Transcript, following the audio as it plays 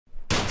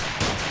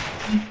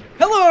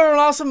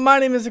awesome? My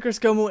name is Chris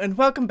Gomu, and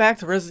welcome back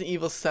to Resident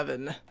Evil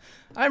 7.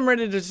 I'm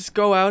ready to just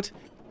go out,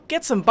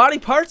 get some body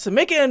parts, and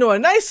make it into a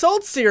nice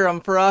old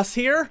serum for us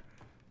here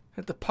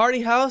at the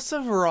party house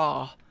of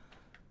Raw.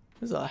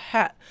 There's a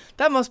hat.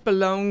 That must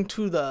belong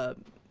to the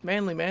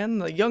manly man,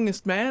 the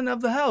youngest man of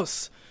the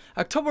house.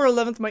 October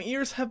 11th, my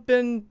ears have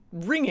been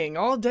ringing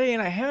all day,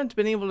 and I haven't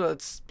been able to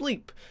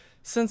sleep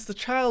since the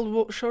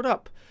child showed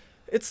up.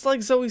 It's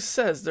like Zoe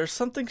says, there's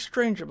something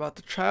strange about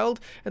the child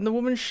and the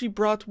woman she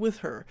brought with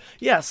her.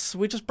 Yes,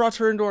 we just brought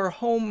her into our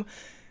home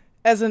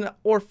as an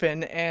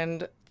orphan,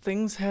 and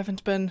things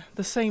haven't been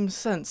the same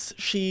since.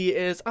 She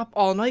is up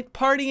all night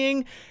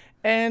partying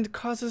and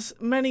causes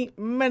many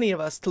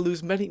of us to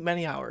lose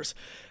many hours.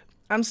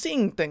 I'm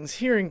seeing things,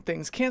 hearing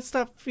things, can't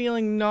stop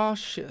feeling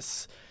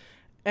nauseous.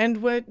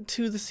 And went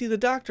to see the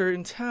doctor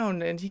in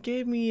town, and he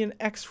gave me an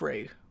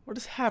x-ray. What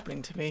is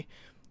happening to me?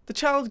 The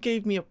child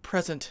gave me a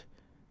present.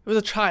 It was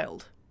a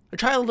child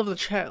of the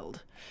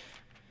child.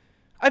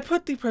 I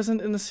put the present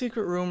in the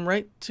secret room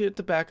right at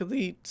the back of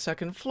the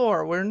second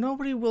floor, where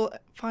nobody will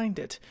find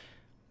it.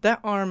 That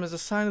arm is a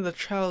sign of the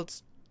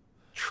child's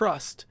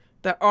trust.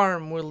 That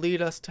arm will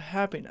lead us to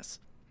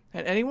happiness.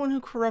 And anyone who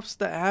corrupts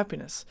that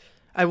happiness,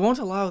 I won't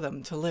allow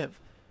them to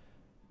live.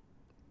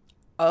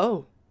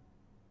 Oh.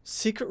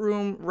 Secret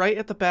room right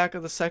at the back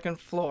of the second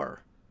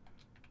floor.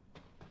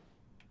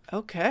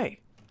 Okay.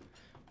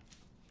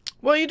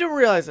 Well, you do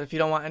realize that if you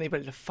don't want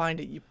anybody to find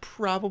it, you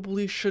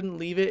probably shouldn't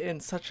leave it in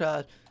such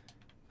a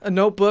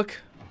notebook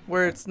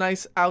where it's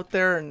nice out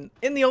there and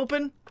in the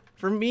open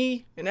for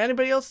me and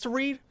anybody else to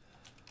read.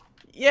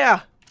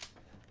 Yeah,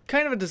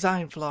 kind of a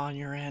design flaw on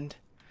your end.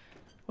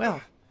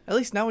 Well, at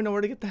least now we know where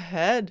to get the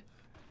head.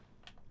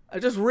 I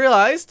just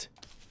realized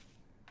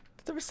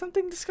that there was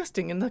something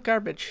disgusting in the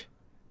garbage.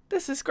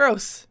 This is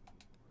gross.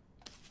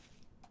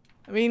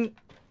 I mean,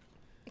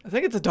 I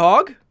think it's a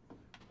dog.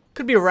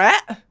 Could be a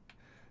rat.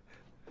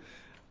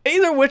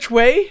 Either which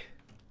way,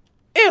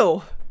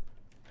 ew.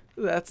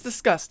 That's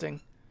disgusting.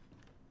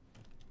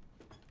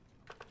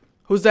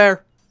 Who's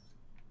there?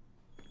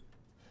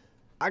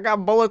 I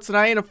got bullets and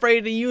I ain't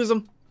afraid to use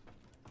them.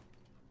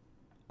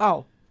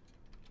 Oh.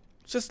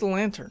 It's just a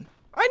lantern.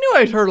 I knew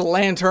I'd heard a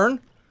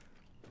lantern.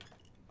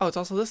 Oh, it's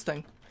also this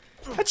thing.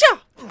 Hacha!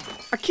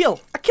 I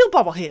kill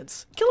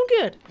bobbleheads. Kill them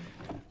good.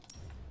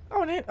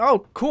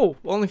 Oh, cool.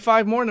 Only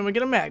 5 more and then we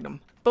get a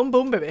magnum. Boom,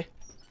 boom, baby.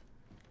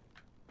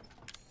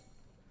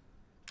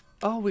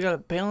 Oh, we gotta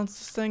balance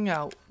this thing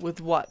out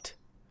with what?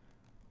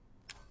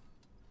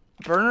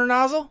 Burner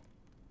nozzle?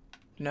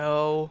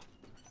 No.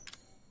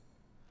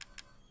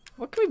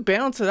 What can we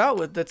balance it out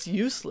with that's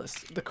useless?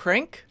 The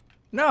crank?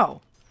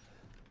 No.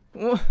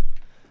 Well,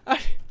 I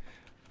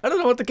don't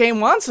know what the game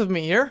wants of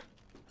me here.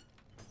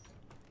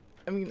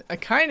 I mean, I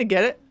kind of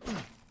get it.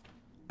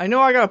 I know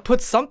I gotta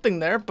put something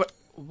there, but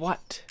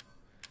what?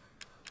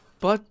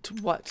 But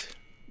what?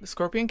 The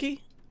scorpion key?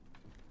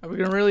 Are we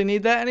gonna really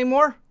need that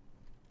anymore?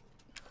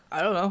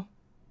 I don't know.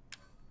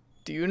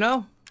 Do you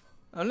know?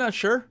 I'm not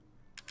sure.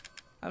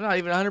 I'm not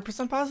even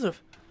 100%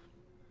 positive.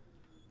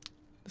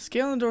 The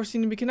scale and the door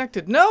seem to be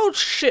connected. No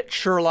shit,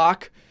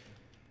 Sherlock!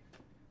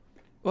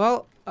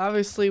 Well,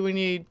 obviously we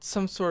need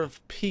some sort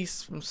of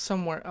piece from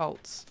somewhere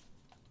else.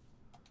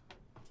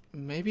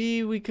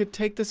 Maybe we could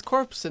take this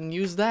corpse and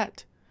use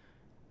that.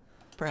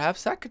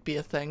 Perhaps that could be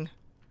a thing.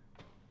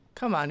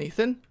 Come on,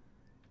 Ethan.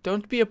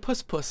 Don't be a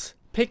puss.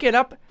 Pick it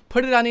up,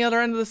 put it on the other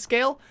end of the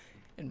scale,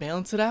 and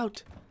balance it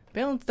out.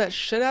 Balance that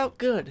shit out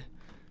good.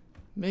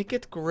 Make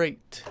it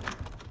great.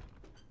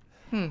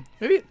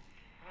 Maybe...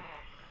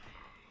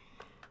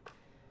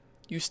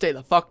 You stay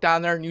the fuck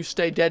down there and you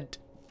stay dead.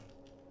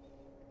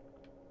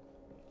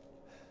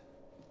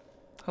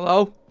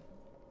 Hello?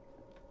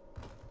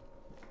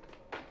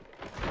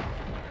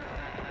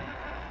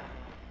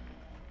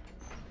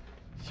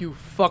 You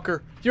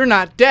fucker. You're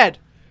not dead.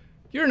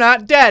 You're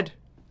not dead.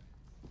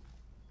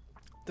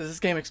 Does this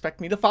game expect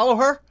me to follow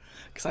her?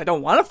 Because I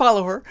don't want to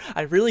follow her.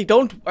 I really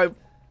don't. I'm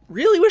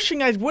really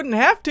wishing I wouldn't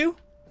have to.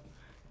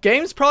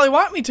 Games probably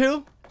want me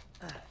to.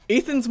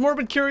 Ethan's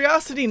morbid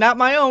curiosity, not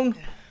my own.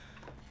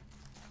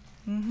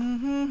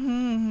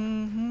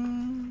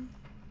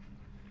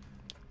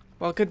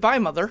 Well, goodbye,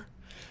 Mother.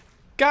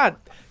 God.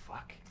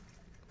 Fuck.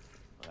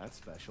 Well, that's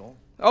special.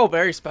 Oh,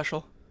 very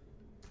special.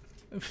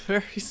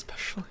 Very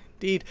special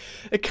indeed.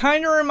 It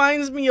kind of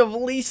reminds me of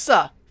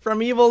Lisa from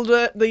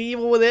The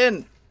Evil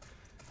Within.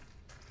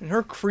 And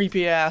her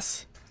creepy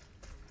ass.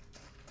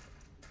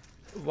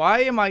 Why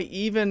am I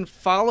even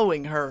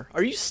following her?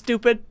 Are you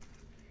stupid?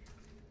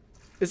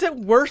 Is it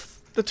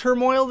worth the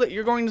turmoil that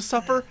you're going to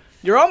suffer?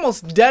 You're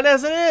almost dead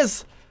as it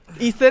is,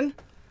 Ethan.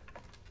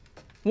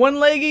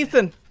 One leg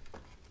Ethan.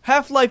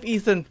 Half-life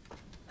Ethan.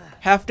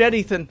 Half-dead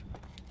Ethan.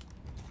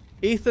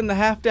 Ethan the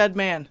half-dead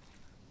man.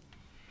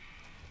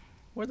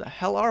 Where the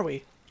hell are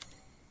we?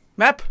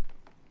 Map?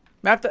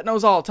 Map that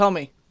knows all, tell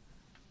me.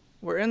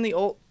 We're in the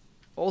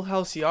old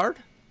house yard?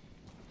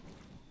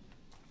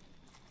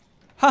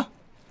 Huh.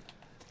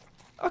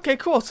 Okay,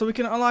 cool. So we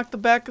can unlock the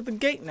back of the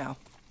gate now.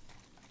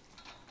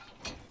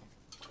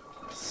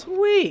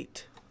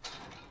 Sweet.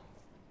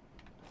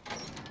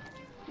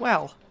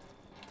 Well,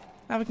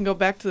 now we can go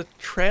back to the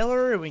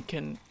trailer and we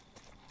can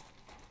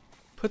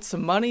put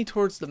some money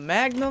towards the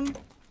Magnum.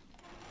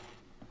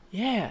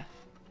 Yeah.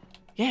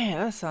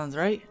 Yeah, that sounds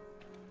right.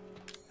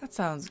 That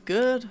sounds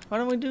good. Why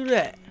don't we do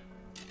that?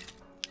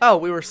 Oh,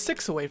 we were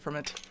 6 away from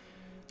it.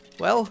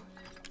 Well,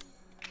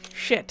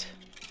 shit.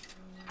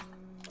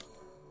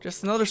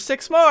 Just another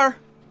 6 more.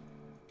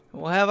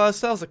 And we'll have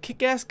ourselves a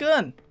kick-ass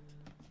gun.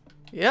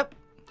 Yep.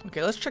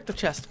 Okay, let's check the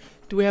chest.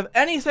 Do we have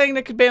anything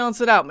that could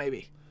balance it out,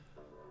 maybe?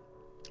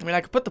 I mean,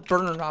 I could put the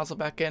burner nozzle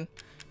back in.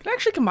 Can I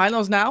actually combine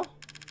those now?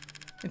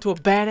 Into a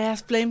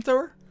badass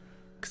flamethrower?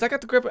 Because I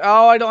got the grip.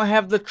 Oh, I don't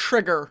have the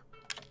trigger.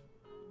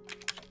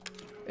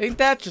 Ain't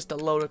that just a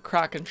load of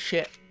crock and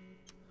shit?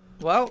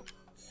 Well.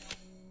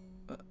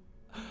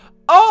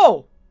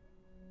 Oh!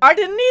 I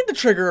didn't need the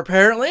trigger,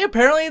 apparently.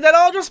 Apparently, that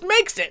all just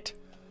makes it.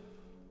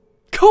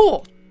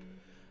 Cool.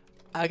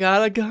 I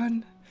got a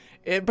gun.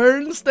 It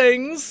burns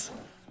things.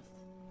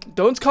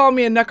 Don't call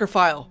me a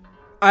necrophile.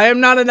 I am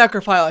not a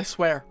necrophile, I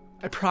swear.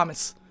 I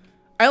promise.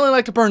 I only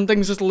like to burn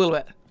things just a little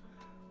bit.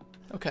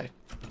 Okay.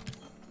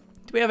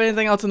 Do we have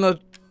anything else in the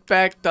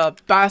back? The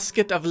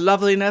basket of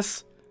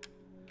loveliness?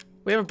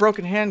 We have a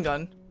broken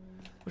handgun,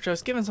 which I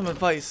was given some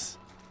advice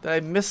that I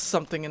missed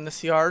something in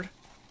this yard.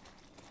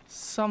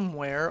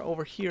 Somewhere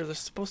over here, there's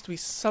supposed to be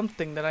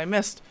something that I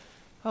missed.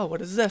 Oh,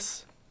 what is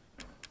this?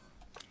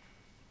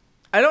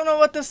 I don't know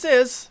what this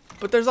is,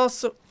 but there's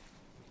also...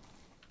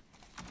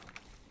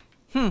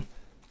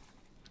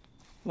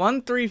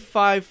 1, 3,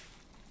 5,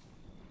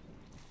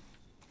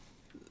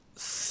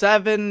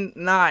 7,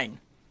 9.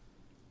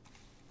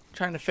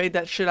 Trying to fade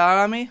that shit out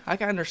on me? I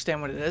can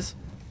understand what it is.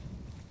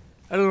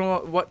 I don't know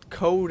what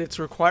code it's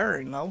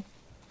requiring, though.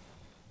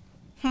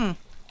 And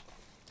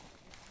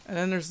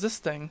then there's this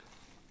thing.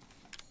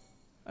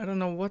 I don't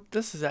know what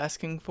this is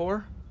asking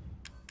for.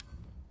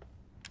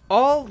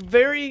 All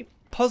very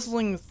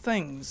puzzling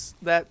things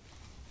that...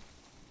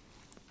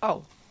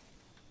 Oh.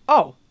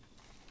 Oh.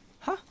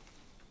 Huh?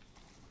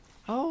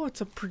 Oh,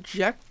 it's a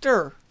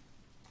projector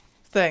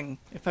thing.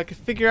 If I could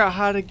figure out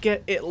how to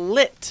get it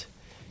lit.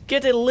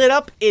 Get it lit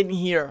up in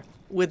here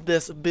with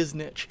this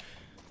biznitch.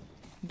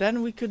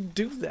 Then we could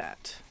do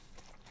that.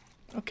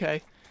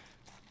 Okay.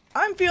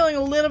 I'm feeling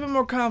a little bit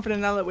more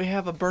confident now that we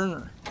have a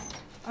burner.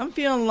 I'm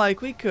feeling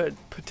like we could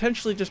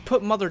potentially just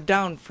put Mother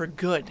down for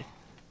good.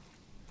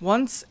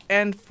 Once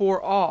and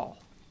for all.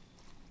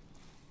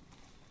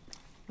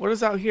 What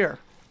is out here?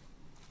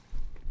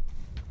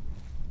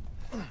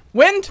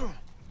 Wind!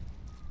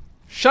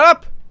 Shut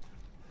up!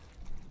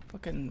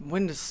 Fucking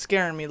wind is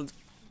scaring me.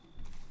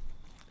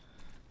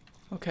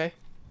 Okay.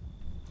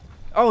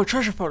 Oh, a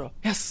treasure photo.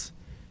 Yes!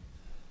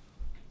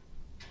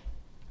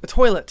 A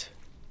toilet.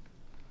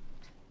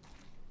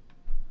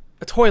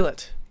 A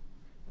toilet.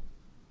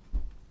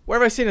 Where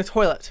have I seen a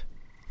toilet?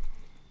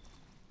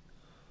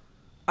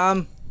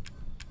 Let's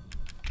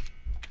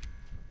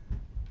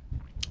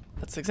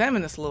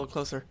examine this a little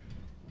closer.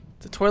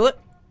 It's a toilet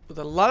with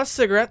a lot of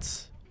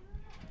cigarettes.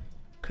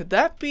 Could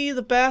that be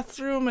the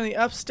bathroom in the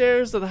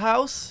upstairs of the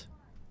house?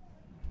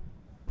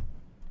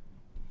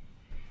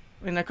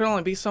 I mean, there could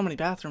only be so many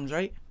bathrooms,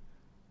 right?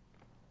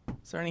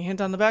 Is there any hint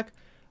on the back?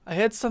 I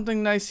had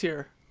something nice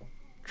here.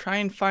 Try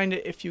and find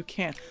it if you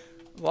can.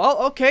 Well,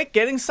 okay,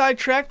 getting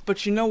sidetracked,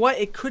 but you know what?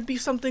 It could be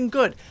something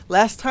good.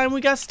 Last time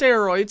we got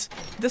steroids.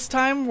 This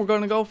time we're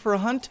going to go for a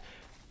hunt.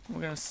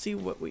 We're going to see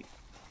what we...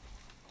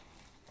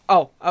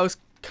 Oh, I was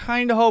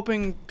kind of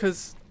hoping,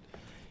 because...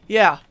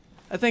 Yeah,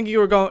 I think you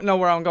were going know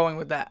where I'm going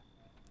with that.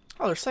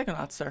 Oh, there's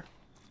psychonauts there.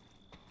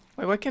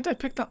 Wait, why can't I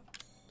pick them?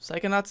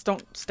 Psychonauts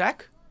don't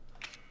stack?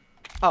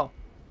 Oh.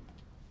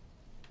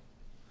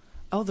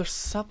 Oh, they're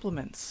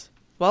supplements.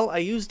 Well, I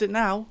used it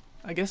now.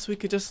 I guess we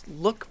could just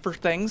look for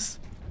things.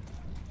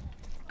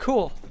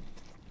 Cool.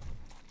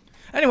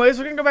 Anyways,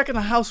 we're gonna go back in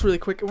the house really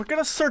quick and we're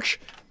gonna search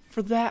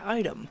for that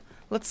item.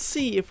 Let's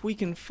see if we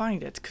can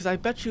find it, because I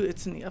bet you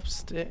it's in the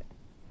upstairs.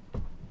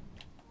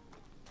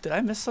 Did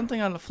I miss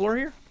something on the floor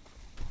here?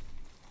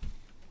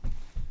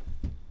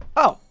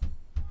 Oh.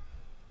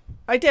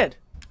 I did.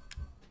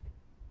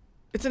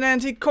 It's an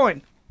antique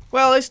coin.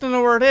 Well, at least I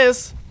know where it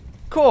is.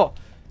 Cool.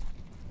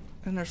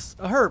 And there's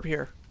a herb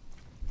here.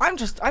 I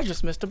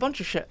just missed a bunch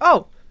of shit.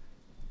 Oh.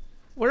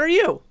 What are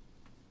you?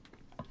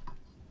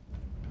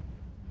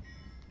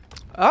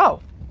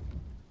 Oh.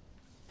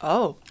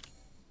 Oh.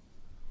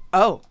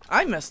 Oh,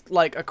 I missed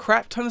like a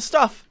crap ton of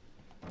stuff.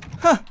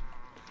 Huh.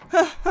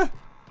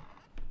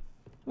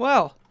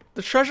 Well,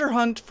 the treasure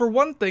hunt for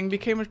one thing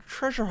became a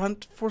treasure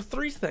hunt for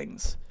 3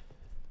 things.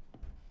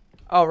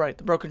 Oh, right,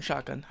 the broken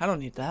shotgun. I don't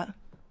need that.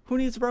 Who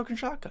needs a broken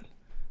shotgun?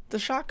 The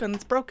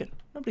shotgun's broken.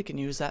 Nobody can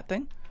use that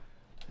thing.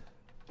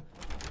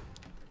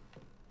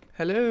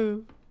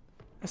 Hello?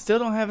 I still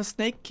don't have a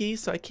snake key,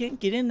 so I can't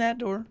get in that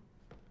door.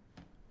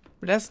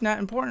 But that's not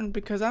important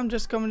because I'm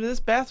just coming to this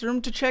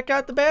bathroom to check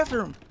out the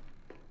bathroom.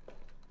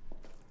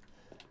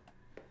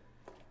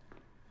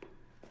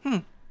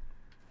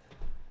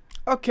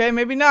 Okay,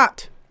 maybe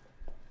not.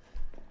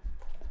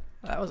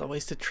 That was a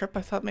wasted trip.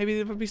 I thought maybe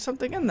there would be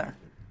something in there.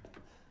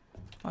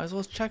 Might as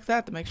well check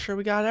that to make sure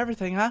we got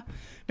everything, huh?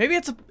 Maybe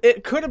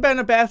it could have been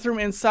a bathroom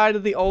inside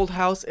of the old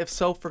house. If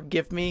so,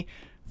 forgive me,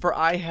 for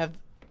I have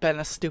been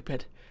a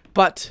stupid.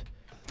 But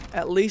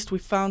at least we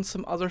found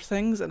some other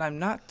things, and I'm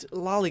not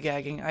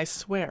lollygagging, I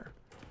swear.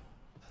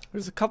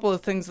 There's a couple of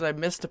things that I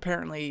missed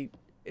apparently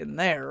in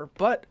there,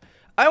 but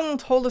I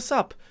won't hold us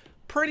up.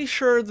 Pretty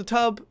sure the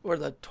tub, or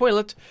the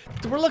toilet,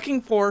 that we're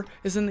looking for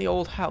is in the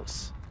old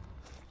house.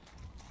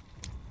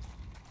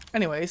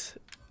 Anyways,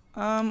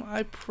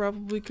 I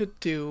probably could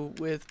do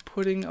with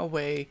putting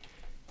away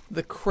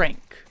the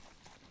crank.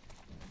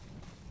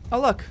 Oh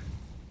look,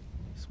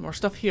 there's more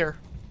stuff here.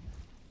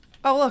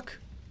 Oh look,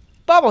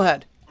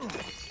 bobblehead.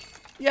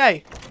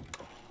 Yay.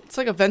 It's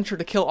like a venture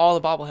to kill all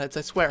the bobbleheads,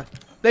 I swear.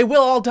 They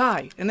will all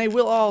die, and they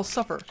will all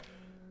suffer.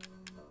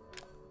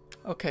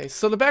 Okay,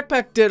 so the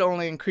backpack did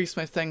only increase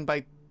my thing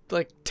by,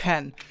 like,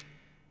 10.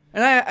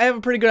 And I have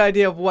a pretty good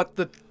idea of what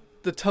the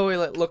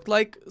toilet looked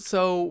like,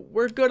 so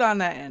we're good on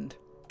that end.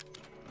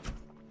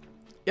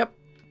 Yep.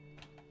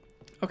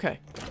 Okay.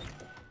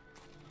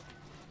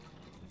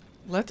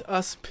 Let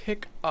us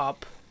pick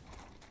up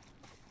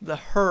the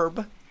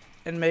herb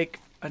and make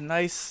a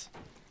nice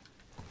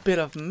bit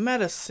of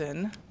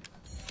medicine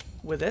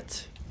with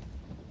it.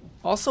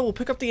 Also, we'll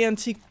pick up the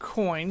antique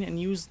coin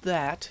and use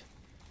that.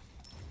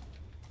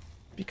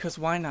 Because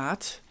why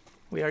not?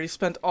 We already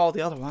spent all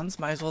the other ones.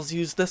 Might as well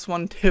use this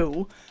one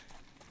too.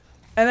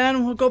 And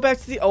then we'll go back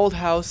to the old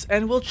house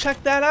and we'll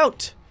check that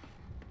out.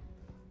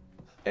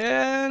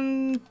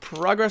 And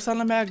progress on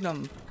the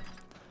Magnum.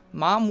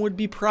 Mom would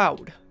be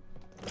proud.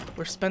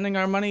 We're spending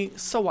our money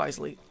so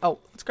wisely. Oh,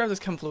 let's grab this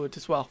chem fluid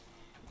as well.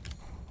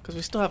 Because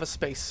we still have a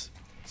space.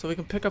 So we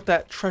can pick up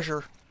that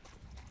treasure.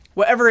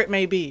 Whatever it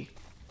may be.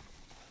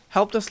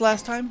 Helped us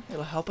last time?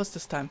 It'll help us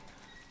this time.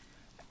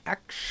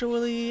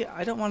 Actually,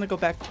 I don't want to go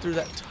back through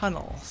that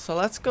tunnel. So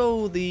let's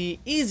go the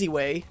easy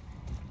way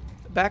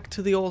back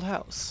to the old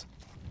house.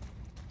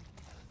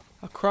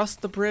 Across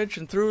the bridge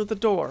and through the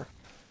door.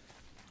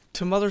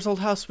 To Mother's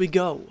old house we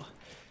go.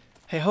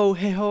 Hey ho,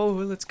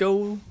 let's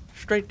go.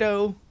 Straight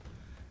dough.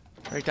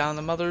 Right down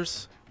the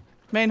Mother's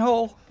main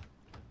hole.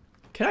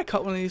 Can I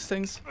cut one of these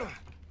things?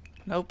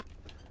 Nope.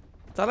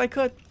 Thought I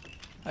could.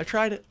 I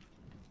tried it.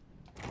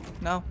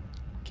 No.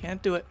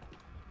 Can't do it.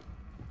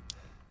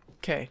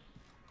 Okay.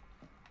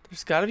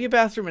 There's gotta be a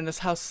bathroom in this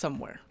house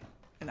somewhere.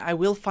 And I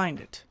will find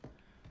it.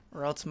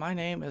 Or else my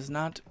name is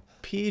not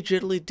P.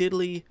 Jiddly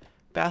Diddly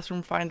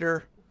Bathroom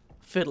Finder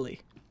Fiddly.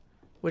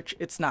 Which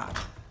it's not.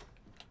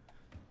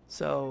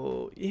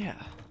 So,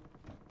 yeah.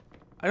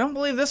 I don't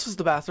believe this was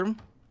the bathroom.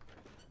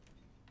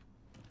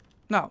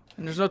 No.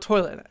 And there's no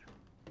toilet in it.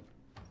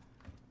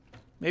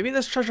 Maybe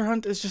this treasure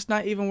hunt is just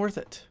not even worth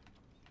it.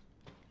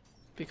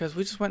 Because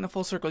we just went in a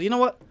full circle. You know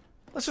what?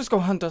 Let's just go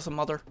hunt us a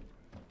mother.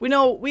 We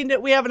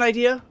have an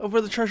idea of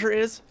where the treasure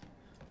is.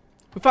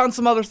 We found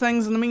some other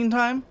things in the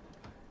meantime.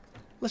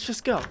 Let's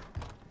just go.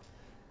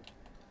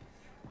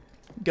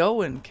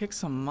 Go and kick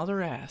some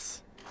mother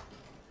ass.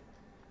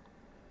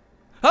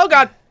 Oh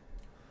god!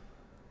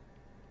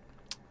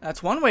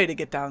 That's one way to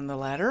get down the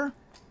ladder.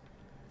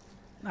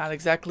 Not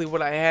exactly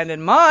what I had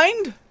in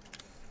mind,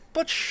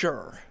 but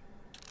sure.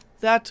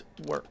 That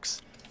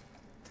works.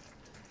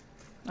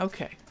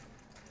 Okay.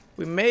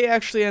 We may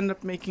actually end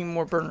up making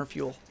more burner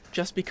fuel.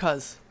 Just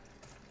because.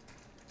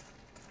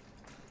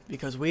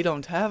 Because we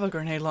don't have a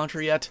grenade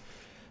launcher yet.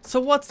 So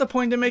what's the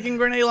point in making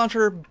grenade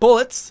launcher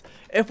bullets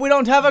if we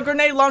don't have a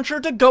grenade launcher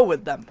to go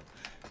with them?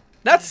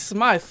 That's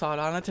my thought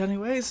on it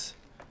anyways.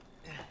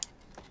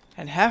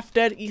 And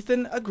half-dead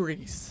Ethan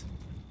agrees.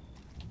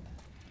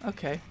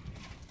 Okay.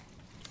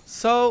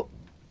 So...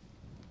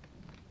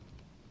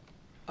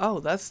 oh,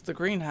 that's the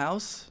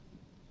greenhouse.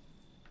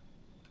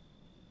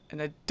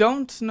 And I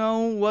don't know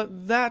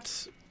what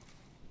that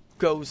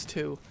goes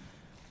to.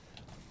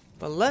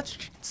 But let's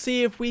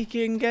see if we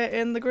can get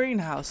in the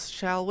greenhouse,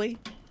 shall we?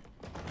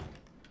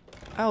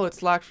 Oh,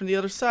 it's locked from the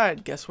other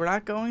side. Guess we're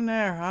not going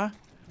there, huh?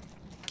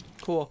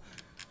 Cool.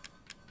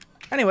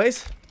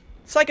 Anyways,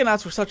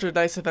 Psychonauts were such a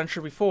nice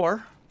adventure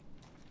before.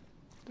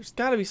 There's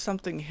gotta be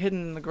something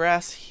hidden in the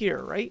grass here,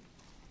 right?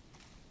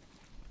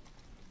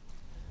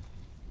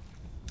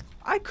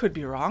 I could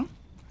be wrong.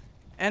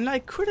 And I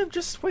could have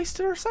just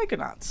wasted our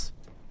Psychonauts.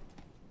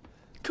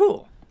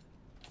 Cool.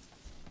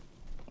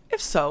 If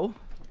so,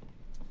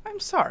 I'm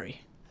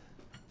sorry.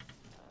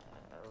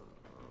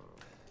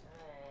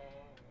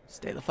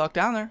 Stay the fuck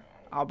down there.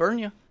 I'll burn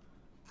you.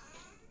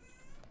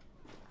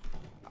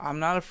 I'm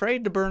not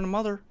afraid to burn a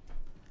mother.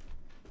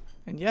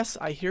 And yes,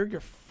 I hear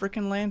your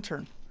frickin'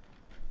 lantern.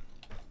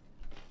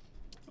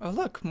 Oh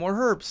look, more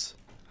herbs.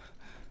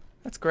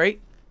 That's great.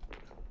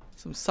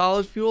 Some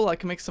solid fuel. I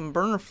can make some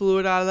burner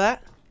fluid out of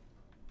that.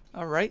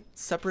 Alright,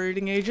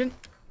 separating agent.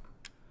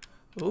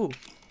 Ooh,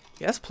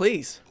 yes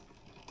please.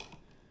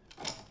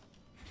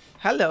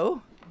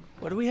 Hello,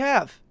 what do we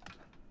have?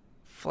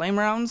 Flame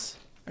rounds?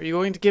 Are you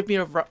going to give me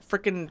a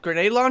frickin'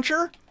 grenade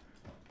launcher?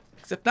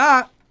 Because if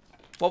not,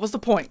 what was the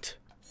point?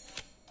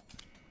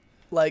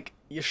 Like,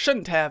 you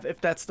shouldn't have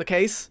if that's the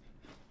case.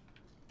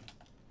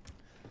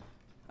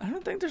 I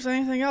don't think there's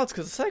anything else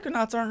because the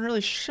Psychonauts aren't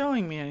really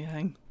showing me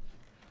anything.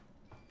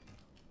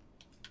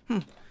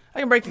 I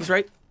can break these,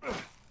 right?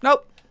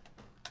 Nope.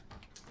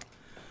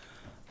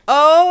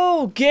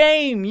 Oh,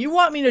 game! You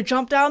want me to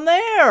jump down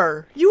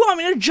there! You want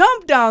me to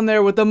jump down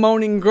there with the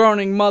moaning,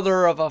 groaning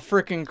mother of a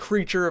frickin'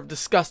 creature of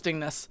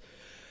disgustingness.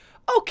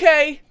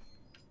 Okay.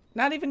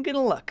 Not even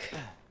gonna look.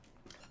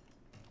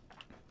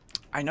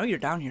 I know you're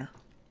down here.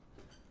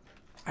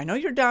 I know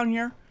you're down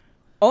here.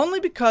 Only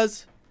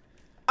because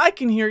I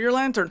can hear your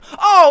lantern.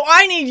 Oh,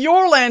 I need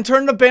your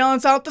lantern to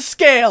balance out the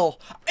scale.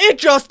 It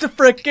just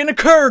frickin'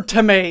 occurred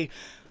to me.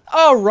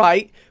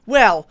 Alright.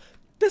 Well,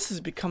 this has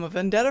become a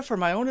vendetta for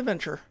my own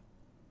adventure.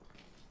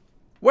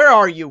 Where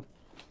are you?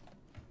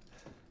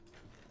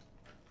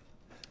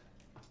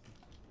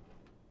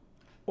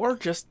 Or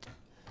just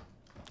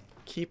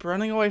keep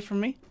running away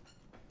from me.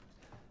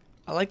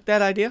 I like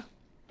that idea.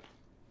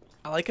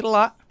 I like it a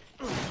lot.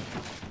 I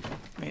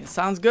mean, it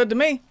sounds good to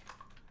me.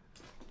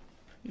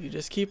 You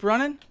just keep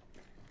running.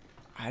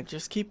 I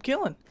just keep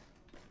killing.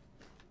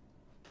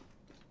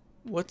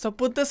 What's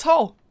up with this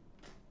hole?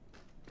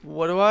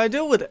 What do I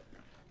do with it?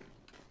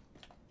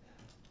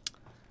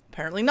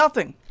 Apparently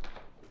nothing.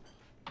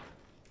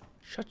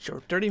 Shut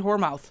your dirty whore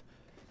mouth.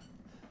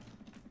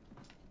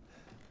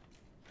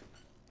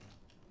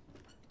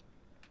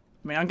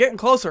 I mean, I'm getting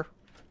closer.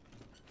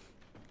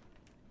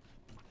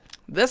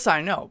 This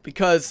I know,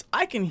 because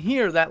I can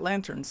hear that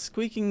lantern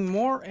squeaking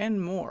more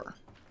and more.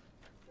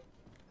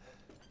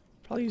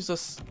 Probably use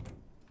this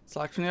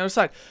select from the other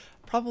side.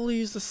 Probably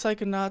use the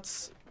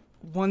Psychonauts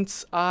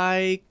once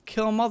I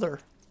kill Mother.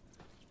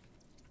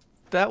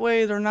 That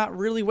way they're not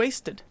really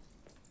wasted.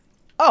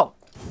 Oh!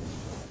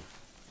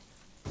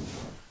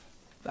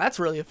 That's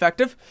really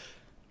effective.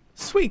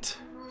 Sweet.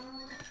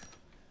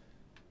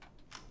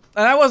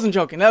 And I wasn't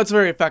joking. That was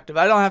very effective.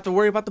 I don't have to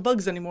worry about the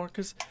bugs anymore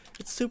because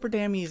it's super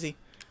damn easy.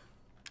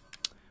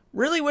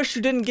 Really wish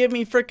you didn't give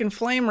me frickin'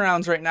 flame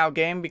rounds right now,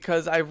 game,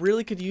 because I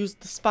really could use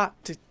the spot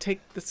to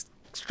take this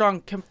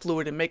strong chem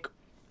fluid and make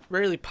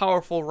really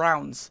powerful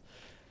rounds.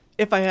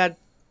 If I had...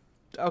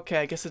 Okay,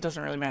 I guess it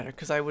doesn't really matter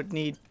because I would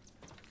need...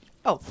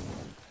 Oh.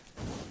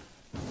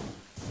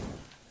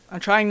 I'm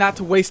trying not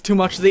to waste too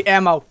much of the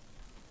ammo.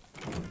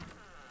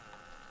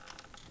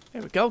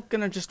 There we go.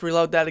 Gonna just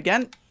reload that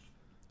again.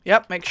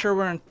 Yep, make sure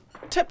we're in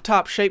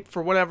tip-top shape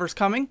for whatever's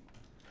coming.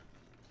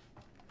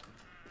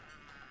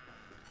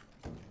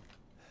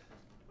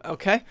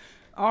 Okay.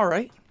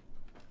 Alright.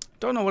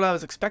 Don't know what I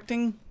was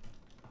expecting.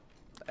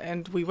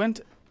 And we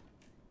went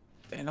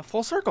in a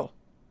full circle.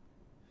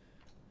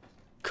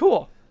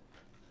 Cool.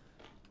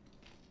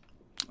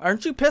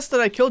 Aren't you pissed that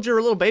I killed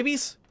your little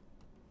babies?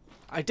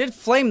 I did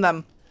flame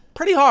them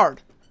pretty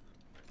hard.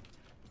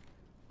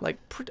 Like,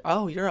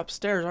 oh, you're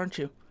upstairs, aren't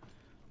you?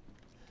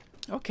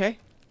 Okay.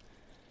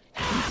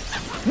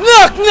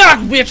 Knock, knock,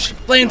 bitch!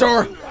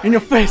 Flamethrower in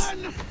your face.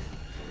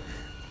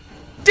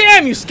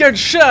 Damn, you scared the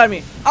shit out of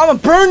me. I'm gonna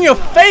burn your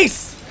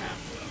face.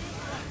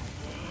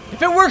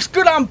 If it works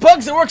good on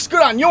bugs, it works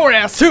good on your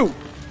ass too.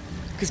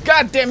 Because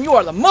goddamn, you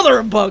are the mother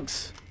of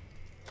bugs.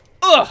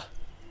 Ugh.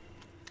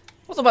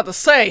 What was I about to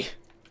say?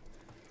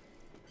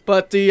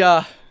 But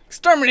the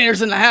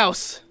exterminator's in the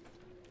house.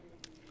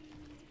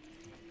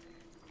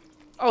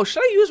 Oh,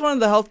 should I use one of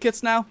the health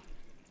kits now?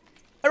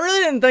 I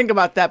really didn't think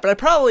about that, but I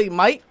probably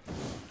might.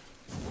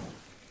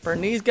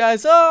 Burn these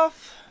guys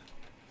off.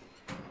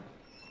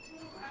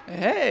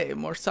 Hey,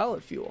 more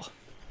solid fuel.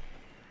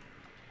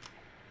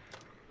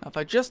 Now, if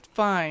I could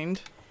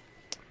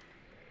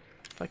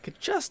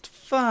just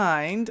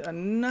find a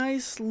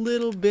nice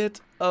little bit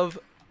of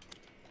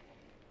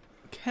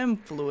chem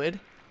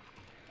fluid,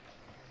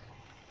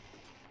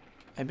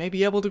 I may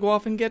be able to go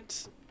off and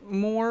get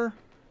more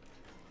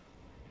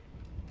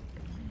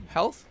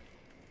health.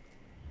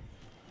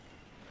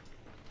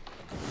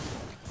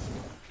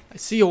 I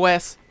see your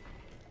ass.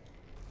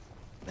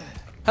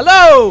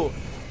 Hello!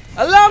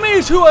 Allow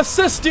me to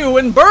assist you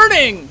in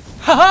burning!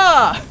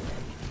 Haha!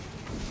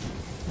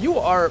 You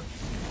are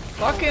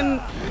fucking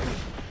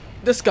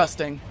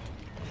disgusting.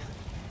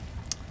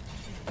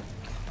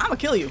 I'm gonna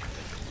kill you.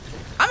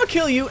 I'm gonna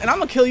kill you, and I'm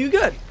gonna kill you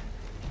good.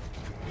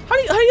 How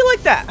do you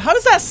like that? How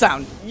does that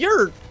sound?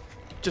 You're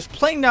just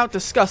plain out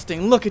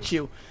disgusting. Look at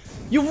you.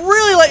 You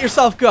really let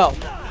yourself go.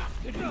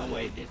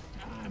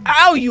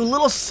 Ow, you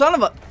little son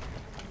of a...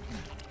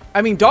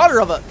 I mean, daughter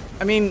of a...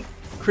 I mean,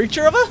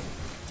 creature of a...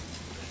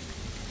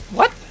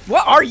 What?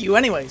 What are you,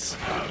 anyways?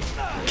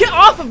 Get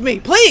off of me,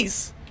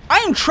 please! I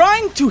am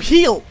trying to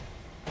heal.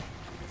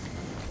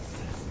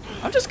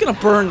 I'm just gonna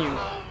burn you.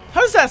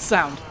 How does that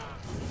sound?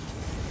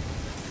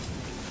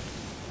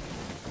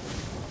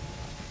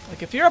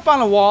 Like, if you're up on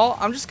a wall,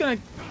 I'm just gonna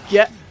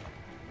get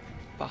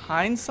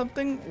behind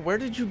something. Where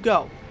did you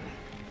go?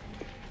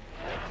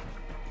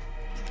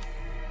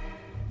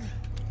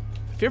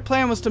 If your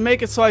plan was to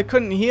make it so I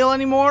couldn't heal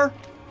anymore,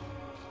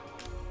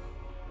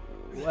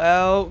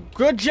 well,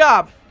 good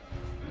job.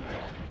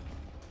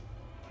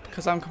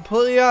 Because I'm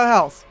completely out of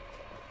health.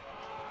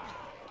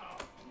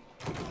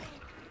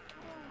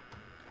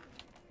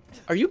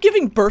 Are you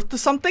giving birth to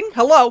something?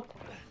 Hello?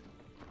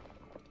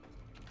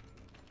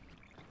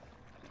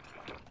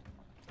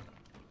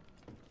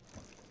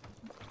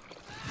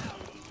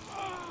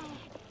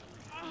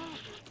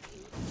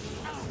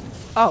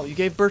 Oh, you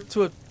gave birth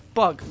to a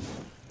bug.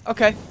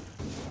 Okay.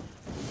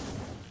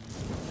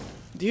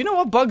 Do you know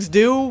what bugs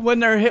do when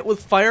they're hit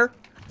with fire?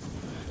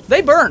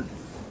 They burn.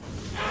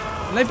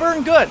 And they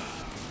burn good.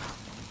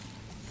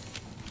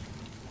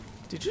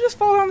 Did you just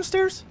fall down the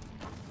stairs?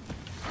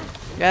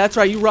 Yeah, that's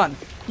right, you run.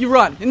 You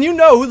run. And you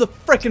know who the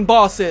frickin'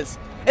 boss is.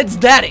 It's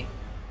Daddy.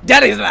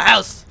 Daddy's in the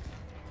house.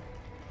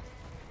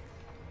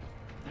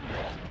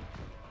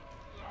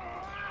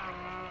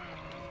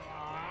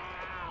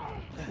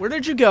 Where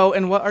did you go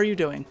and what are you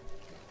doing?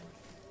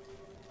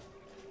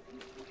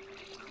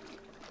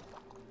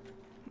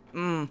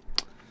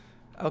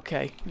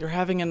 Okay, you're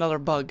having another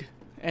bug.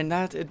 And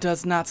that, it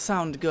does not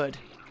sound good.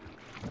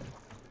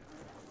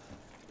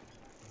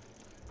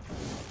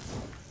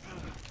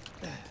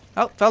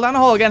 Oh, fell down a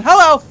hole again.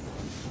 Hello!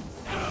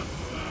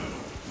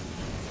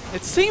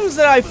 It seems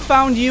that I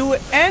found you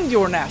and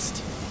your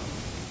nest.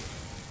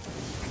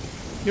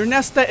 Your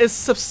nest that is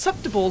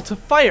susceptible to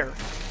fire.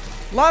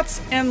 Lots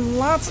and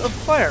lots of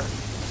fire.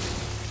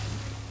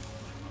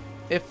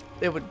 If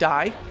it would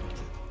die.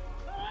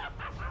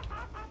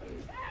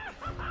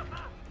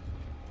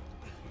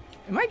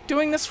 Am I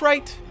doing this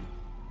right?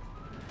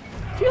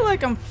 I feel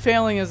like I'm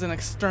failing as an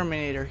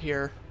exterminator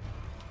here.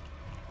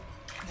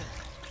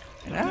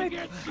 And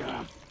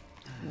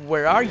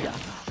where are you?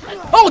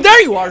 Oh,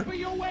 there you are!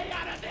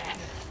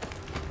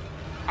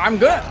 I'm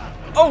good.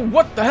 Oh,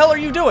 what the hell are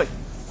you doing?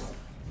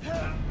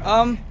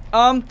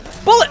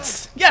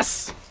 Bullets!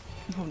 Yes!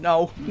 Oh,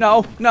 no,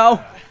 no,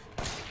 no.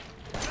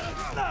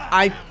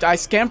 I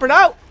scampered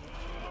out.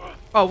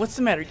 Oh, what's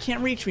the matter? You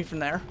can't reach me from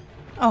there.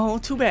 Oh,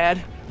 too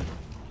bad.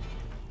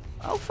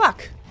 Oh,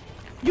 fuck.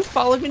 You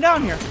followed me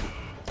down here.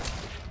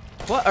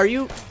 What are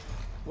you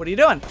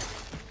doing?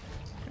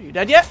 Are you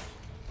dead yet?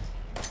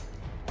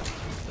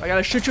 I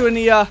gotta shoot you in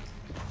the,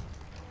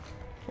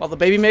 well, the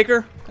baby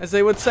maker, as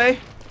they would say.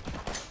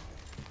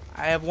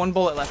 I have one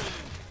bullet left.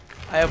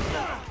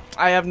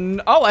 I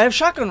have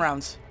shotgun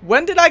rounds.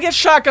 When did I get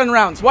shotgun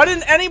rounds? Why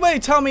didn't anybody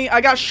tell me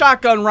I got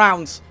shotgun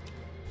rounds?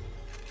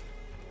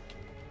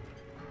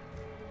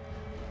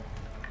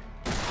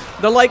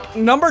 The, like,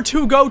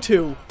 #2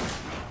 go-to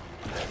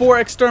for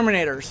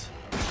exterminators.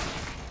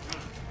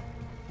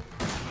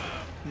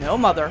 No,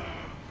 mother.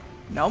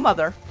 No,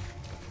 mother.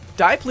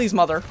 Die, please,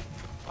 mother.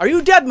 Are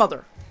you dead,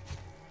 mother?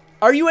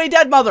 Are you a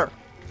dead mother?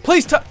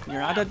 Please tell— You're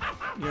not a—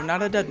 You're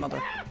not a dead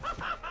mother.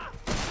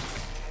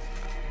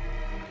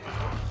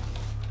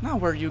 Now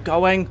where are you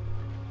going?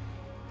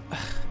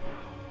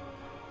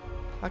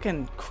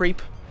 Fucking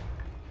creep.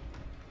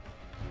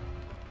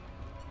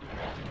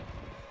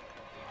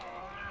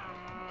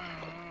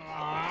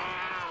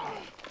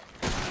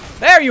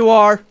 There you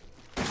are!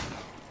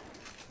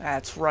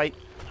 That's right.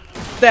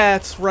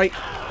 That's right.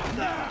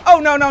 Oh,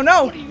 no, no,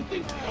 no! What do you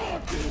think you're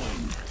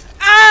doing?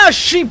 Ah,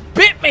 she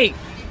bit me!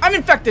 I'm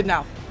infected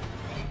now.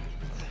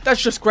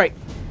 That's just great.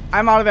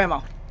 I'm out of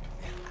ammo.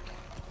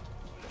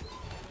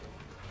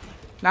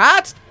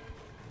 Not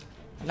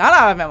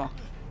out of ammo.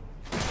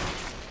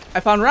 I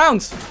found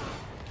rounds.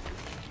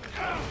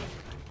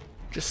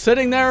 Just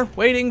sitting there,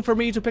 waiting for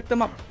me to pick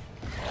them up.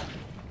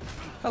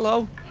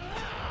 Hello.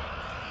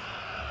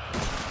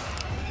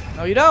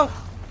 No, you don't.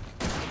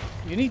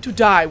 You need to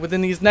die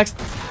within this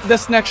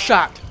next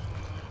shot.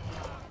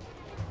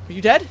 Are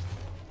you dead?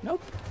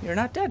 Nope, you're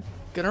not dead.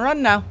 Gonna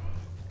run now.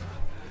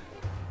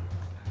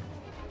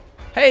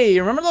 Hey,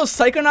 remember those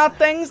Psychonaut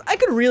things? I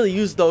could really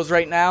use those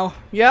right now.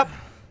 Yep.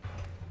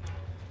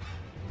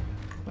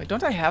 Wait,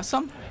 don't I have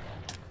some?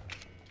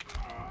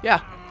 Yeah.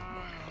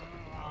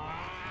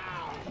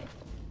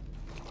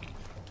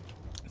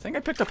 I think I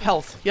picked up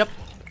health. Yep.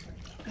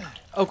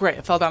 Oh, great.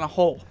 I fell down a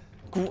hole.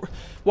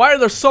 Why are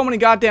there so many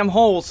goddamn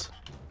holes?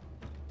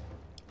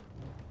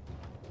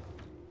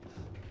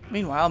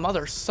 Meanwhile,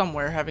 Mother's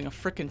somewhere having a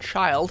frickin'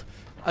 child.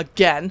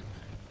 Again.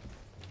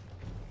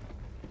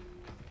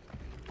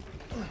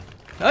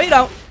 No, you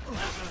don't.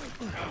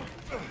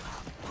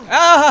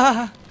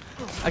 Ah!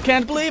 I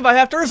can't believe I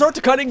have to resort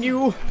to cutting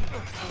you.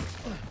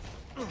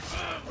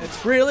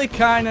 It's really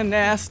kind of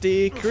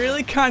nasty.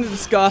 Really kind of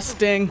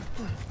disgusting.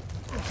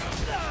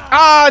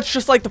 Ah, it's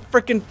just like the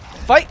frickin'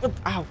 fight with—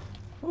 Ow.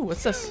 Ooh,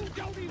 what's this?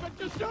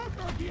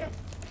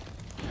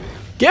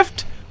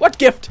 Gift? What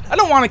gift? I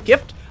don't want a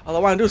gift. All I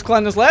want to do is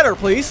climb this ladder,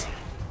 please.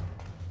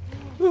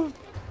 Ooh.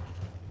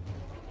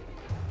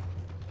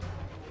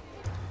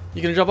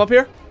 You gonna jump up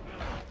here?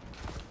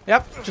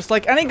 Yep, just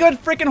like any good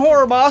freaking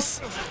horror boss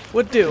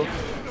would do.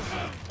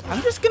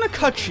 I'm just gonna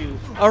cut you,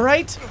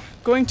 alright?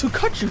 Going to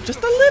cut you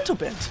just a little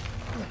bit.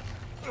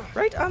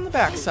 Right on the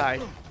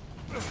backside.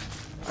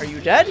 Are you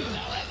dead?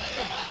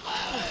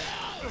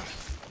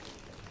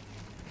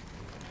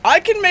 I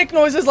can make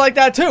noises like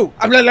that too.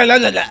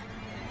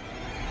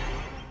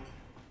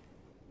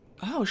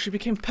 Oh, she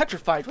became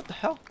petrified. What the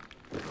hell?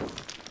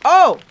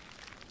 Oh!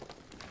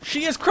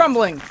 She is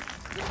crumbling.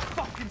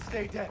 can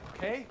stay dead,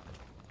 okay?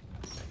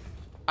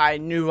 I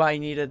knew I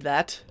needed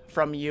that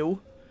from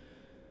you.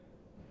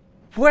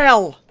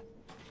 Well,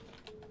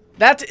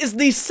 that is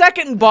the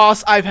second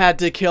boss I've had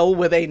to kill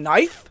with a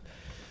knife.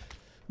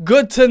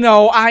 Good to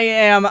know I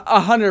am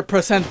 100%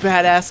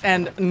 badass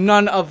and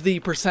none of the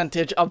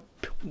percentage of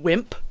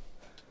wimp.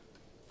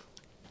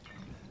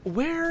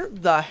 Where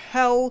the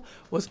hell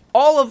was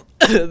all of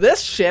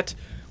this shit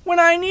when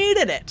I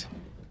needed it?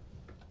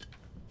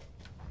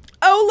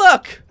 Oh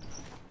look!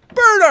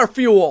 Burner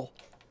fuel!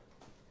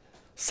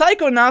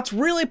 Psychonauts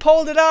really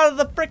pulled it out of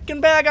the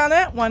frickin' bag on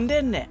that one,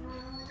 didn't it?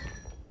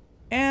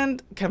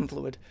 And chem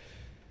fluid.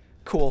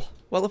 Cool.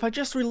 Well, if I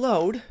just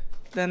reload,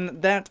 then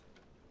that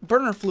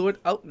burner fluid...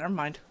 Oh, never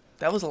mind.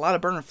 That was a lot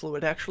of burner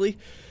fluid, actually.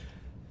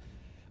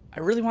 I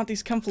really want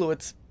these chem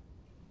fluids.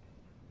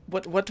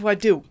 What do I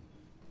do?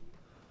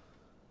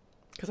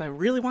 Because I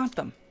really want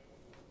them.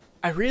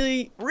 I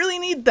really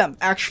need them,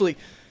 actually.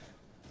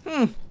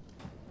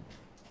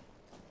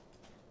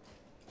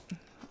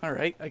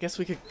 Alright, I guess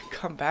we could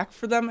come back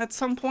for them at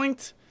some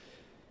point.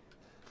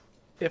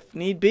 If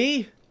need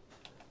be.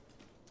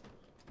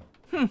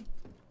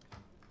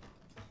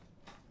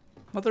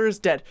 Mother is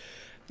dead.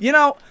 You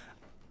know,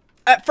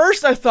 at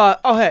first I thought,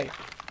 oh hey.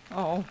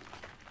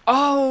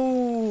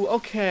 Oh,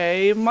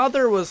 okay.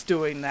 Mother was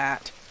doing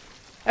that.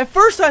 At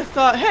first I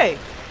thought, hey,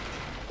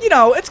 you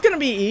know, it's gonna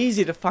be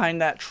easy to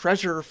find that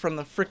treasure from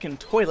the frickin'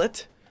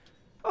 toilet.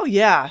 Oh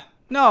yeah.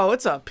 No,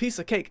 it's a piece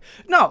of cake.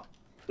 No,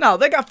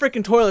 they got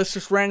frickin' toilets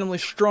just randomly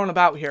strewn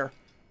about here.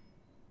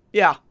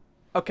 Yeah.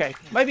 Okay.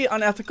 Might be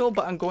unethical,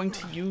 but I'm going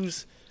to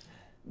use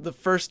the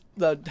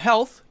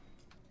health.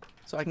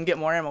 So I can get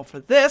more ammo for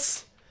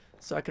this.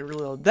 So I can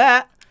reload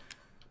that.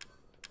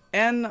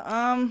 And,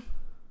 I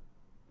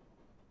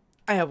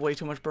have way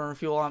too much burner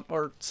fuel on,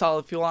 or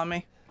solid fuel on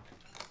me.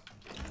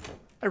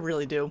 I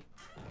really do.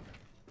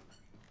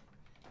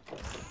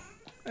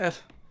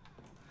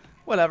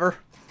 Whatever.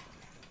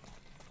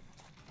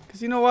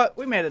 Because you know what?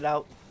 We made it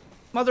out.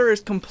 Mother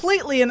is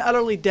completely and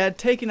utterly dead,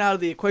 taken out of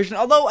the equation.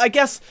 Although, I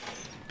guess,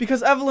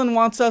 because Evelyn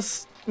wants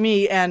us,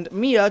 me and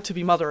Mia, to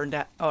be mother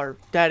and or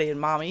daddy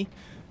and mommy,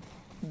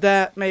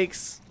 that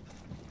makes,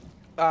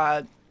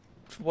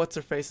 what's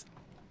her face?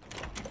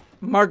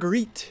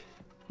 Marguerite,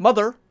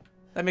 mother.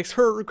 That makes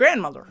her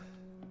grandmother.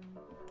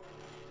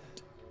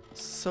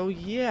 So,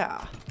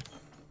 yeah.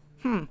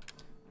 I'm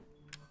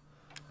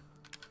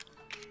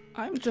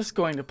just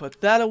going to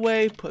put that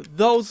away, put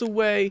those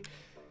away,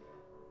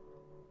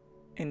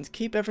 and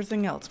keep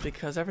everything else,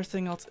 because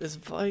everything else is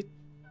vital.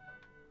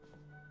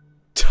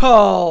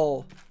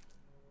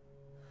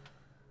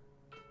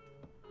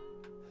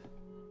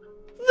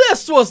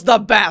 This was the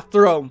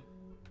bathroom!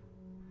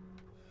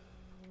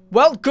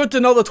 Well, good to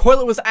know the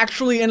toilet was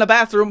actually in a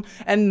bathroom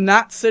and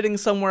not sitting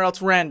somewhere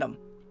else random.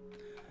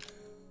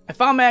 I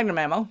found magnum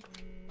ammo.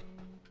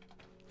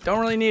 Don't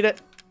really need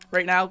it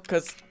right now,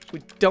 because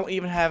we don't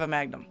even have a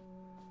magnum.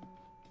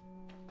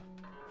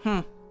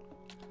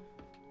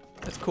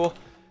 That's cool.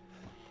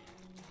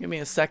 Give me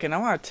a second. I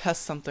want to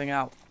test something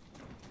out.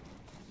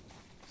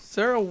 Is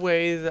there a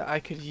way that I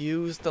could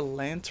use the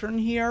lantern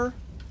here?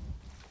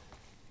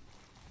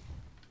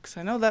 Because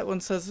I know that one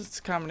says it's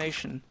a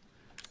combination.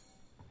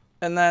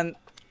 And then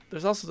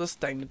there's also this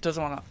thing that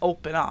doesn't want to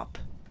open up.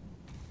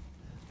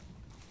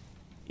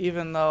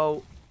 Even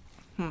though...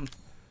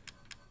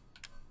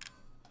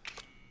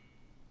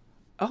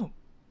 Oh.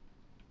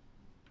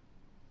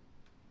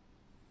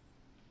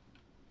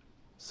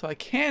 So I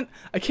can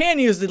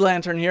use the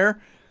lantern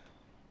here.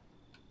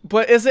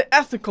 But is it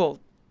ethical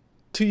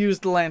to use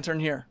the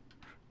lantern here?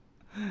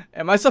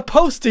 Am I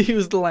supposed to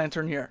use the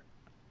lantern here?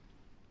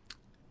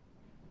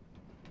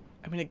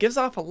 I mean, it gives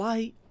off a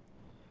light.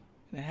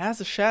 And it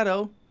has a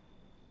shadow.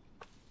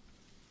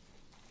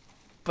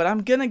 But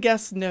I'm gonna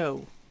guess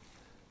no.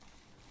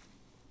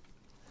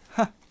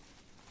 Huh.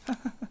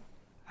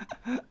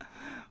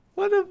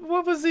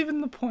 What was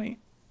even the point?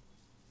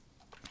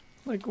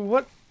 Like,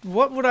 what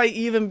would I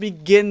even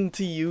begin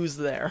to use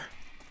there?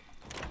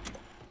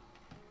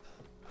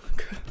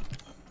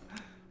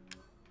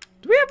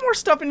 Do we have more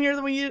stuff in here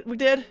than we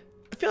did?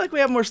 I feel like we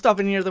have more stuff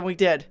in here than we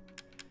did.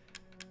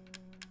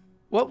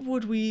 What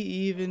would we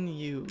even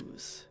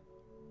use?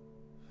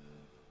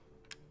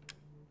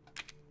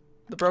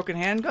 The broken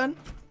handgun?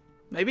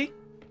 Maybe?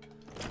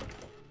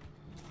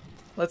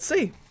 Let's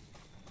see.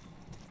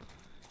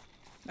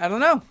 I don't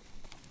know.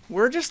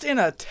 We're just in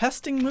a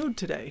testing mood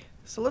today.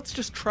 So let's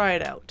just try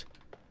it out.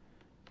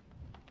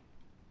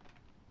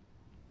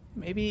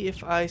 Maybe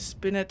if I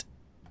spin it...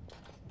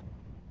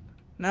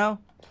 No.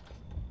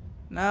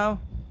 No.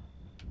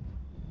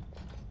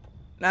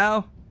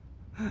 No.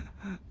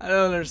 I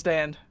don't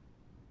understand.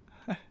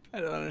 I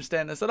don't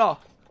understand this at all.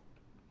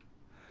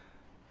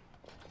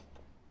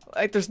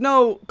 Like, there's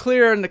no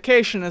clear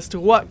indication as to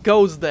what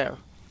goes there.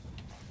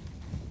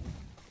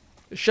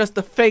 It's just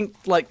a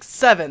faint, like,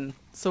 7.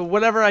 So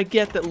whatever I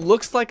get that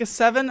looks like a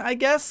 7, I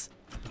guess,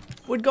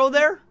 would go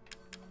there.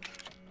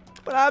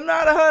 But I'm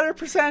not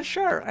 100%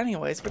 sure.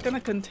 Anyways, we're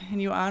gonna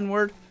continue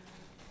onward.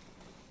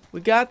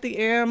 We got the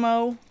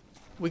ammo.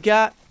 We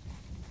got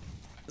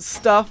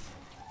stuff.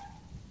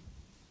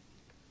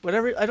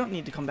 Whatever. I don't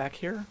need to come back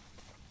here.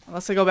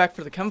 Unless I go back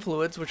for the chem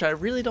fluids, which I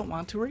really don't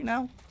want to right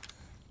now.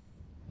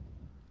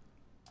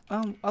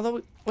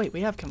 Although, wait,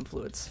 we have chem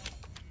fluids.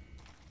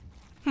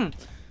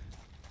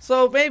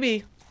 So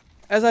maybe,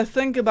 as I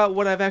think about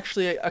what I've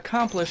actually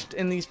accomplished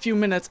in these few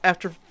minutes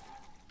after...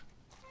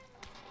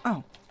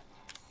 Oh.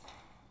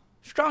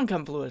 Strong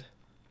chem fluid.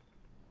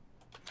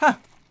 Huh.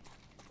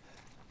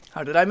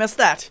 How did I miss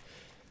that?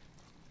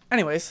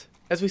 Anyways,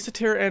 as we sit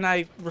here and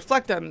I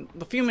reflect on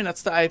the few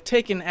minutes that I've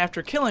taken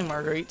after killing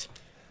Marguerite,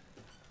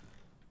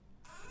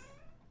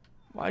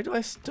 why do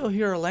I still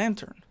hear a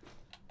lantern?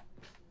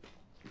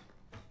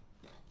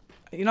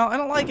 You know, I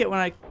don't like it when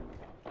I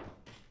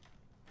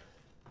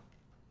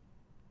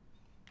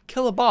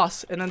kill a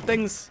boss and then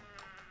things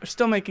are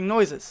still making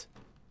noises.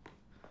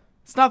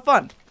 It's not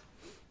fun.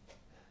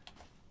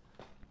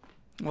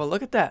 Well,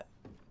 look at that.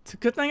 It's a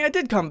good thing I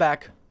did come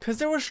back, because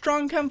there was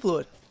strong chem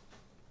fluid.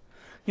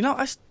 You know,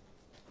 I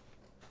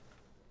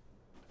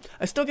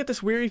still get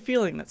this weary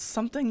feeling that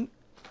something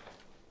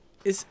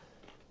is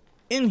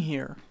in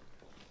here,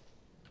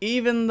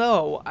 even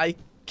though I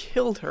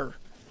killed her.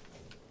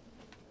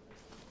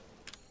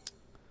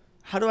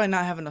 How do I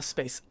not have enough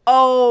space?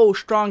 Oh,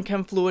 strong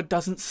chem fluid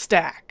doesn't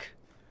stack.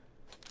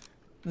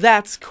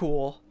 That's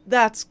cool.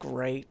 That's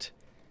great.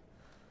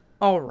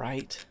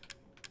 Alright.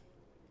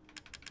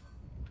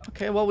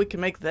 Okay, well, we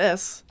can make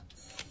this.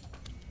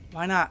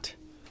 Why not?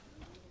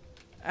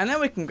 And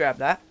then we can grab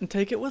that and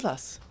take it with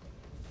us.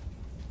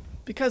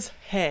 Because,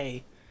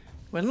 hey,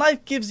 when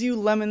life gives you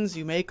lemons,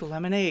 you make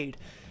lemonade.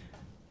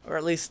 Or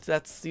at least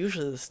that's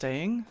usually the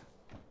saying.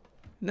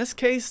 In this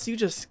case, you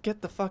just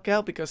get the fuck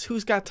out, because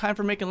who's got time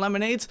for making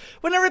lemonades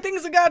when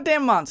everything's a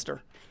goddamn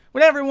monster?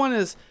 When everyone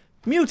is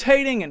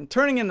mutating and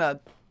turning into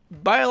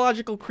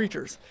biological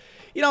creatures.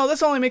 You know,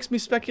 this only makes me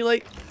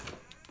speculate.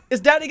 Is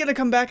Daddy gonna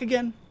come back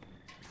again?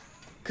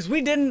 Because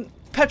we didn't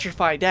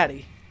petrify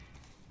Daddy.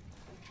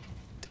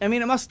 I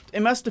mean,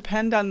 it must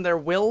depend on their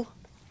will.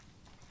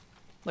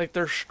 Like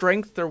their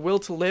strength, their will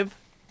to live.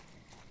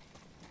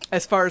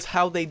 As far as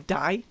how they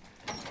die.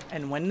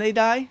 And when they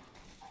die.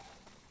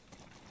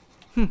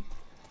 I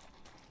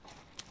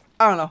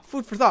don't know.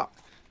 Food for thought.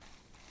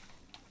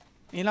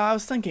 You know, I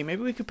was thinking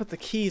maybe we could put the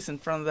keys in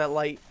front of that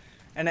light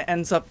and it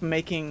ends up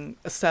making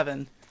a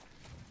 7.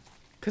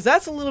 Because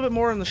that's a little bit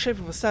more in the shape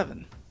of a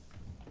 7.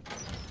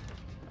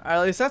 Or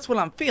at least that's what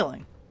I'm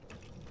feeling.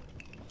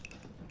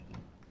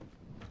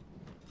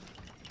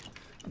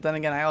 But then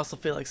again, I also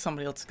feel like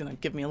somebody else is going to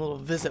give me a little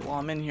visit while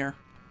I'm in here.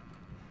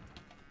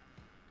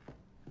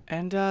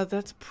 And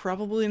that's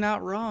probably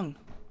not wrong.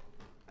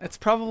 It's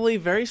probably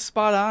very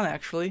spot on,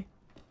 actually.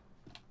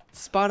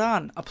 Spot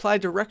on. Apply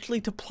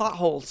directly to plot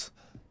holes.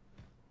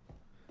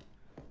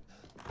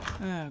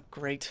 Oh,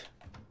 great.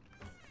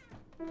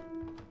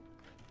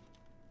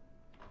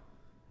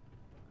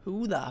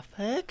 Who the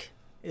heck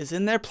is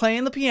in there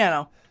playing the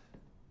piano?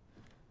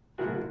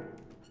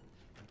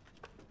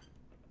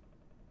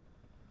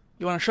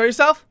 You want to show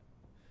yourself?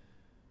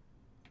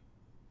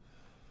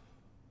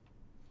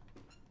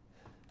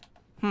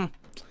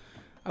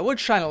 I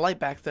would shine a light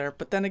back there,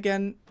 but then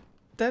again,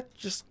 that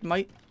just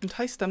might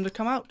entice them to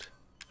come out.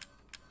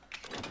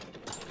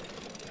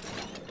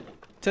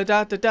 Da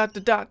da da da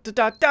da da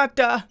da da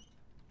da.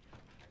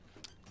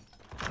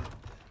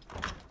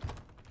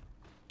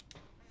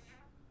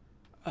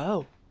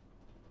 Oh.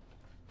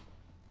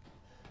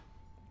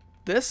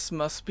 This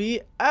must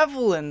be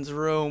Evelyn's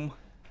room.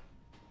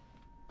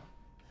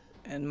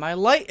 And my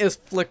light is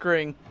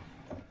flickering.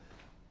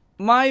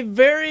 My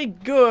very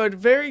good,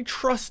 very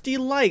trusty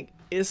light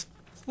is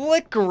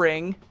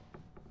flickering.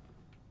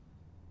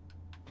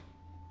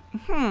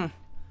 Which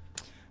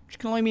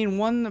can only mean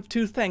one of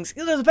two things.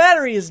 Either the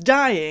battery is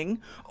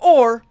dying,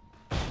 or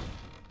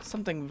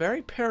something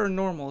very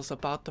paranormal is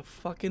about to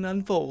fucking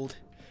unfold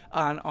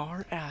on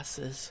our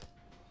asses.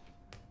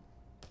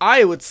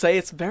 I would say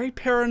it's very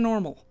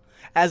paranormal,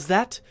 as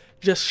that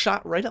just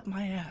shot right up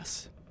my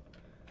ass.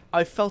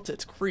 I felt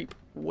it creep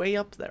way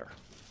up there.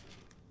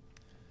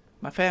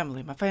 My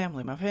family, my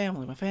family, my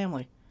family, my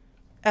family.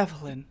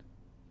 Evelyn.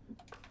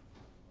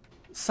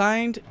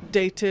 Signed,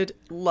 dated,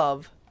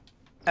 love,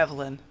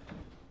 Evelyn.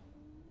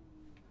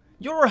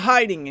 You're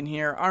hiding in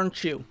here,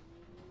 aren't you?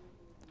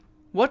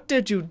 What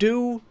did you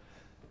do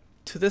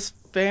to this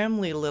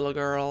family, little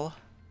girl?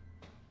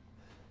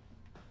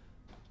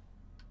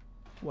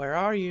 Where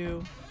are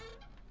you?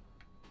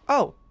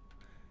 Oh.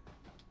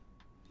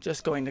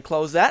 Just going to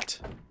close that.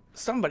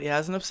 Somebody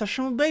has an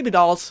obsession with baby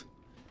dolls.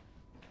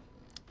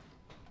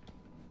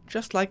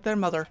 Just like their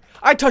mother.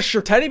 I touched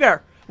your teddy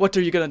bear! What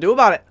are you gonna do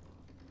about it?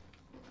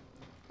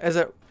 As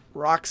it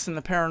rocks in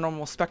the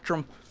paranormal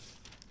spectrum.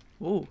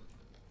 Ooh.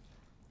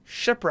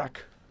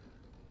 Shipwreck.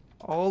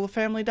 All the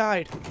family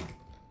died.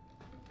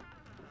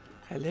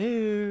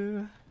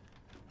 Hello.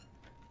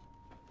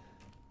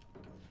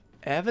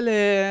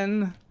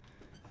 Evelyn.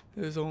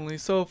 There's only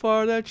so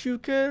far that you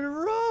can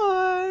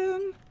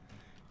run.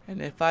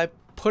 And if I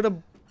put a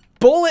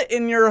bullet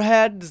in your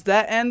head, does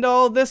that end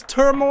all this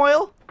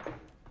turmoil?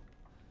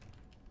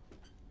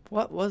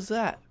 What was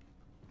that?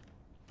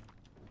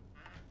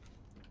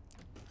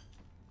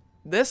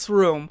 This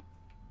room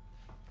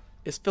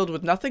is filled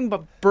with nothing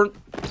but burnt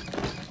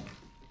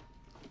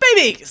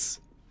babies!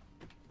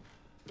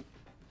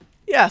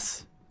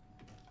 Yes.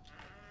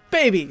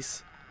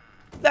 Babies.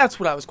 That's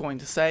what I was going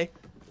to say.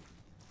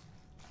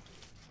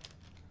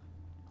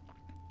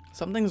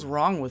 Something's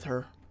wrong with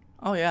her.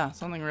 Oh yeah,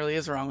 something really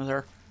is wrong with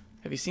her.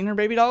 Have you seen her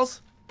baby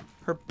dolls?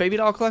 Her baby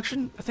doll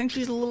collection? I think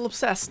she's a little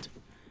obsessed.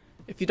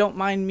 If you don't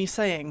mind me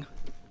saying.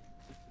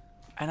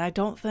 And I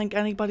don't think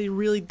anybody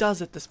really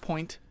does at this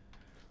point.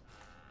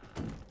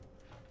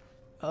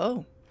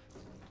 Oh.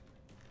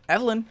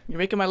 Evelyn, you're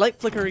making my light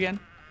flicker again.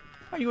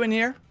 Are you in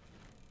here?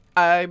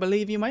 I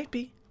believe you might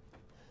be.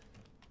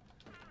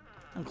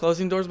 I'm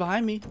closing doors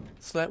behind me,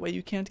 so that way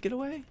you can't get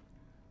away.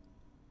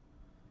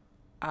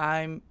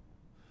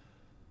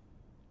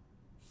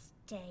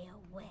 Stay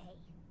away.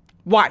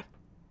 Why?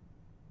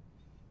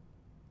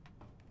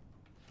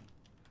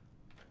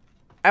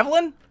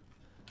 Evelyn?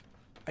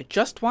 I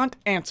just want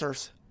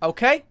answers,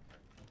 okay?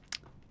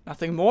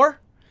 Nothing more?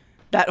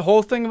 That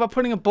whole thing about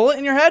putting a bullet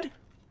in your head?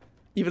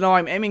 Even though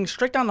I'm aiming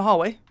straight down the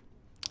hallway.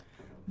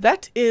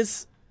 That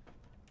is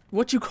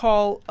what you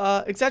call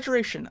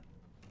exaggeration.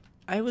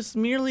 I was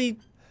merely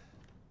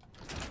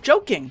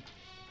joking.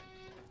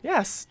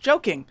 Yes,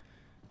 joking.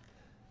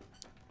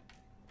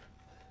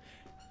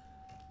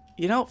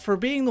 You know, for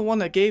being the one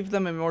that gave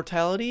them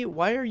immortality,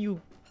 why are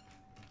you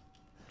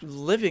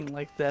living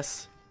like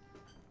this?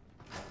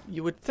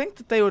 You would think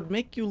that they would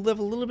make you live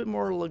a little bit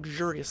more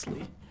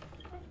luxuriously.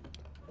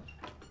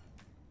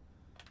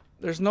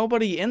 There's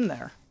nobody in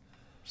there.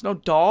 There's no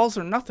dolls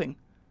or nothing.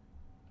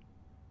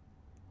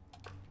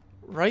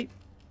 Right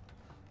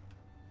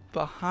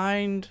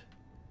behind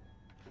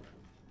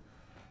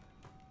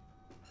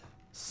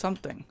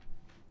something.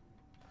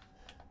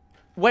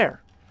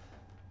 Where?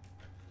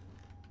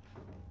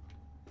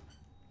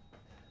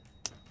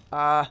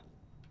 I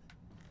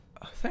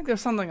think there's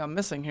something I'm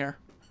missing here.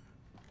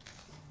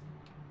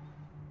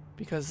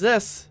 Because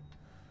this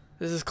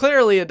is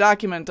clearly a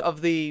document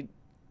of the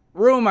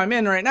room I'm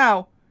in right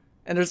now,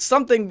 and there's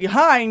something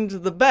behind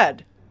the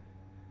bed.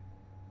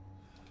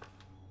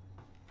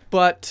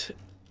 But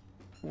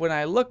when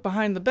I look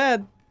behind the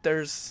bed,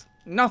 there's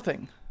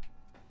nothing.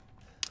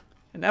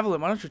 And Evelyn,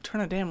 why don't you turn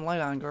a damn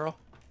light on, girl?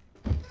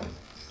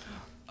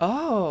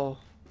 Oh.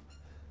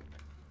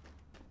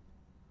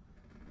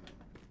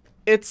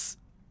 It's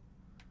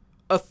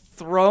a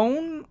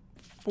throne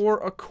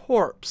for a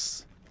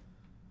corpse.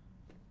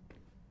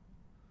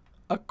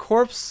 A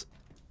corpse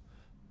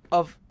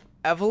of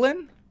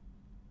Evelyn?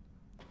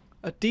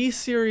 A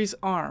D-series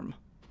arm.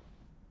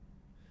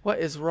 What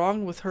is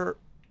wrong with her?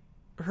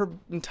 Her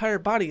entire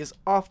body is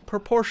off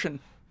proportion.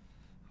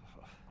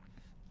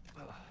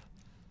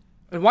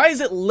 And why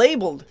is it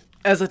labeled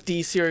as a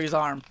D-series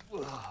arm?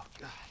 Oh,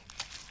 God.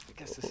 I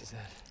guess this is it.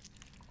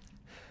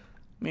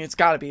 I mean, it's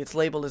gotta be. It's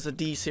labeled as a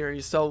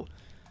D-series, so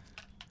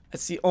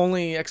it's the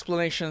only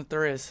explanation that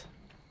there is.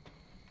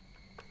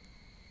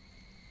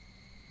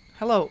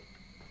 Hello,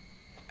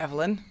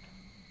 Evelyn.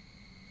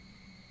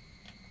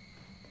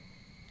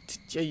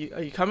 Are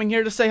you coming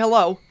here to say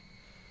hello?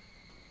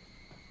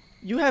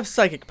 You have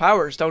psychic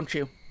powers, don't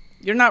you?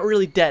 You're not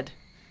really dead.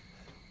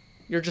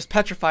 You're just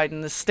petrified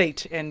in this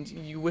state, and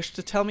you wish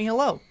to tell me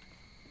hello.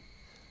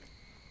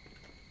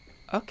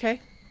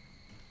 Okay.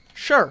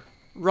 Sure.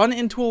 Run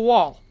into a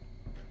wall.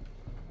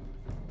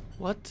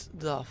 What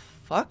the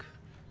fuck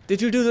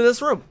did you do to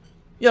this room,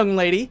 young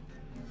lady?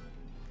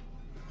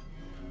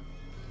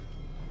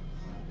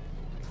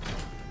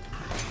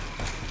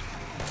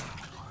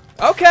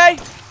 Okay.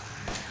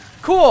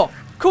 Cool.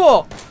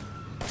 Cool.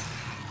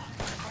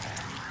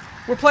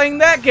 We're playing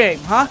that game,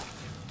 huh?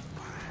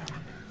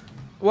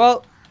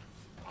 Well,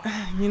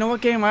 you know what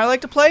game I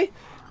like to play?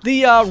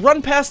 The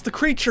run past the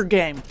creature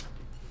game.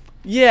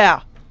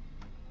 Yeah.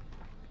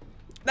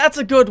 That's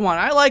a good one.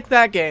 I like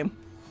that game.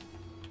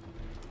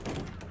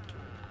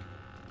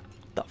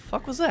 The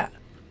fuck was that?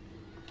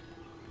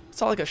 I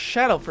saw like a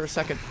shadow for a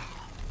second.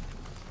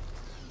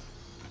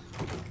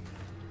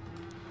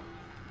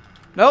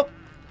 Nope.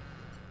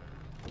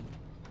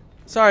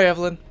 Sorry,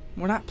 Evelyn.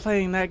 We're not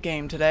playing that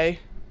game today.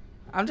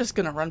 I'm just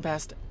gonna run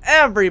past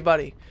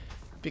everybody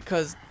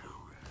because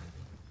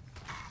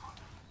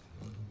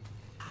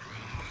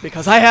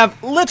I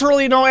have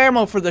literally no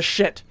ammo for this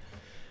shit.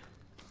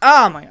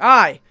 Ah, my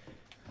eye.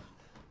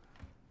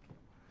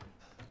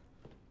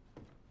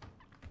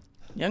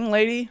 Young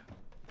lady,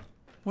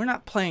 we're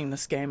not playing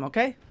this game,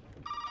 okay?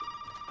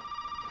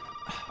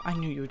 I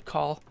knew you would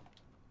call.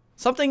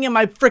 Something in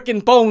my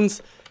frickin'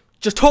 bones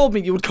just told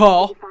me you would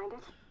call.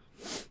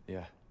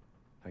 Yeah,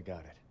 I got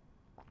it.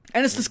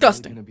 And it's Are you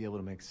disgusting. gonna be able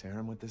to make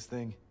serum with this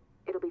thing?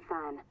 It'll be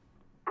fine.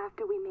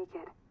 After we make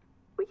it,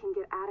 we can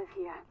get out of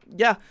here.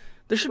 Yeah,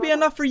 there should be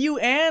enough for you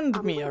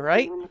and me,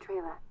 alright? In the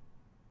trailer.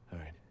 All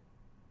right.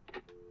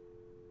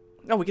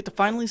 Oh, we get to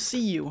finally see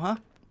you, huh?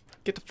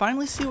 Get to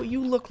finally see what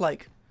you look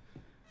like.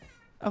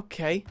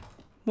 Okay.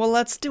 Well,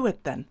 let's do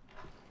it then.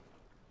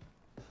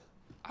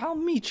 I'll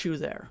meet you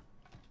there.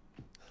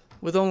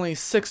 With only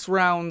 6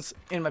 rounds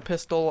in my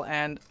pistol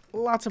and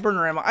lots of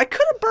burner ammo. I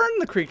could have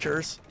burned the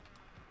creatures.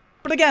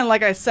 But again,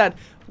 like I said,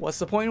 what's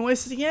the point in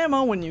wasting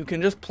ammo when you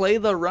can just play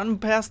the run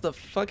past the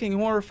fucking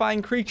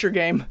horrifying creature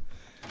game?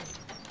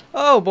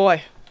 Oh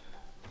boy.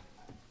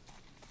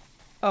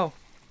 Oh.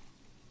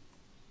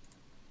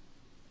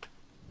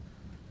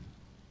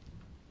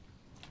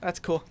 That's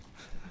cool.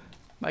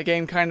 My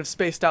game kind of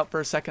spaced out for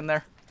a second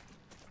there.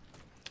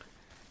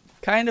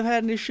 Kind of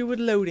had an issue with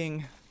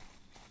loading.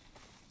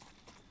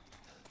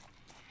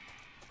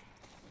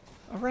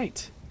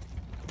 Alright.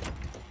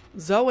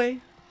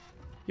 Zoe,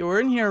 you were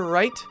in here,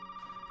 right?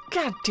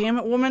 God damn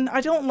it, woman.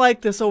 I don't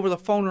like this over the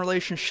phone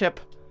relationship.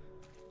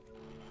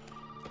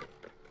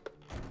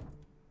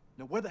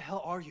 Now, where the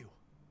hell are you?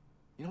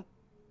 You know,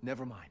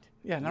 never mind.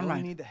 Yeah, never You mind.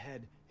 only need the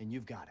head, and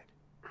you've got it.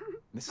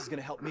 This is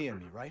gonna help me and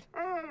me, right?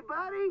 Hey,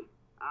 buddy.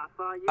 I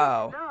thought you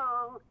Oh. would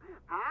know.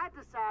 I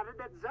decided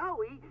that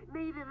Zoe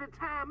needed a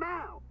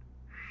timeout.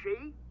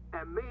 She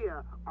and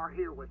Mia are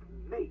here with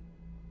me.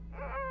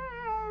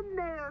 And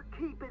they're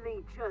keeping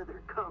each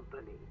other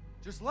company.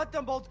 Just let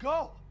them both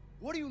go.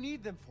 What do you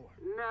need them for?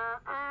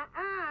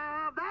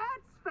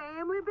 That's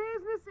family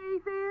business,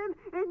 Ethan,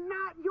 and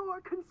not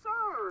your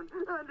concern.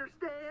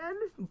 Understand?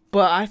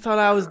 But I thought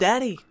I was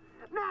daddy.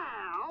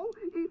 Now,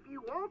 if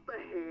you want the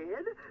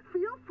head,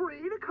 feel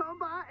free to come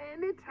by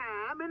any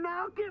time and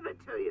I'll give it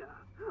to you.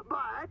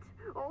 But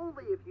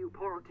only if you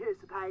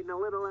participate in a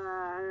little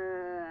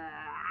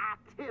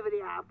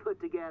activity I put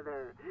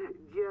together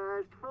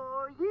just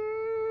for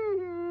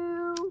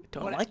you.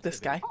 Don't like this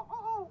guy.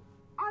 Oh,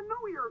 I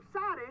know you're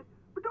excited,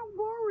 but don't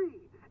worry.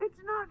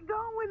 It's not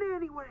going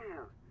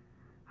anywhere.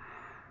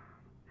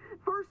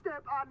 First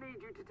step I need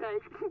you to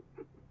take,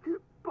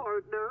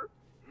 partner,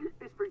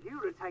 is for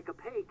you to take a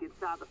peek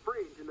inside the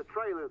fridge in the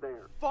trailer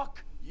there.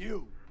 Fuck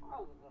you.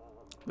 Oh,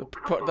 The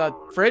come the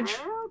on fridge?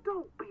 now,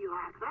 don't be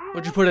like that.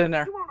 What'd you put in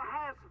there? You want to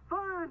have some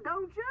fun,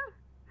 don't you?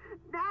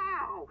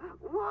 Now,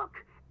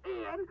 look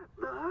in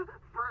the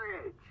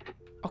fridge.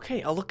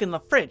 Okay, I'll look in the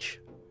fridge.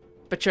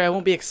 Bet you I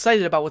won't be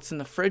excited about what's in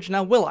the fridge,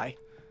 now will I?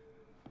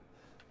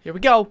 Here we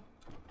go.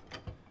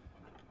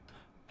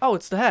 Oh,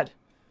 it's the head.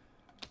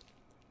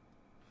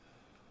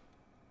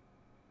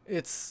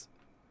 It's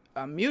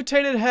a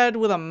mutated head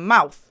with a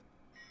mouth.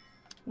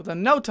 With a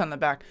note on the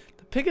back.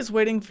 The pig is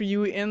waiting for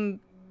you in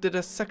the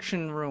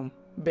dissection room,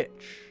 bitch.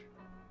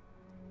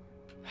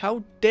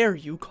 How dare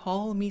you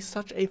call me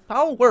such a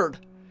foul word?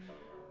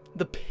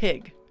 The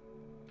pig.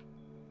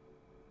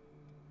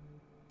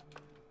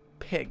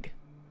 Pig.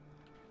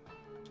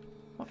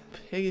 What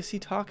pig is he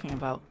talking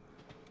about?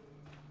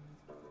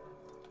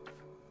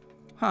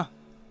 Huh.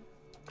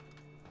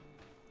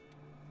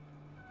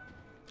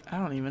 I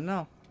don't even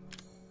know.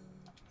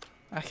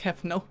 I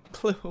have no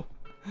clue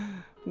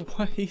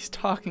what he's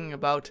talking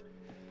about.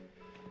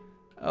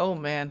 Oh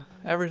man,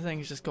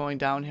 everything's just going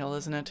downhill,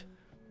 isn't it?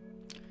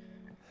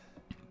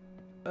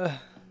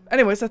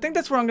 Anyways, I think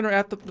that's where I'm gonna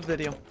wrap up the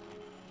video.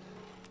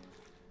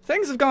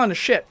 Things have gone to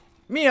shit.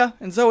 Mia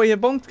and Zoe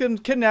have both been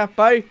kidnapped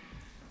by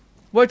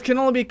what can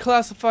only be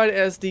classified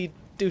as the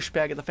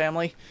douchebag of the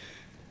family.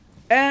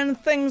 And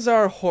things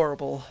are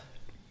horrible.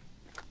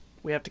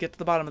 We have to get to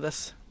the bottom of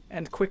this,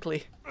 and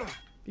quickly,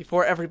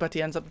 before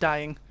everybody ends up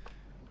dying.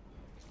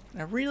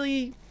 I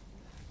really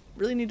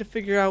need to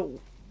figure out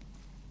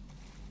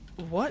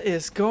what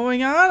is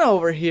going on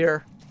over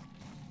here.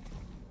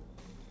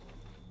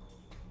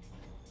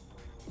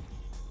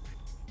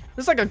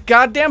 There's like a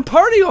goddamn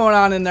party going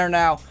on in there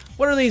now.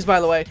 What are these, by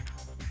the way?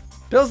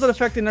 Pills that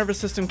affect the nervous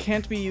system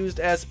can't be used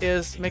as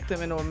is. Make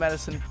them into a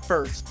medicine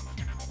first.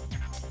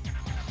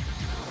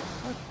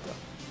 What the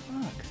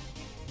fuck?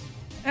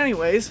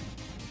 Anyways.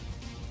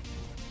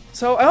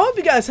 So, I hope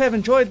you guys have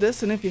enjoyed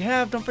this, and if you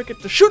have, don't forget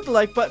to shoot the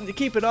like button to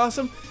keep it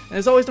awesome. And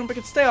as always, don't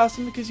forget to stay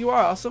awesome because you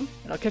are awesome.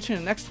 And I'll catch you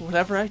in the next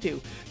whatever I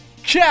do.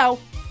 Ciao!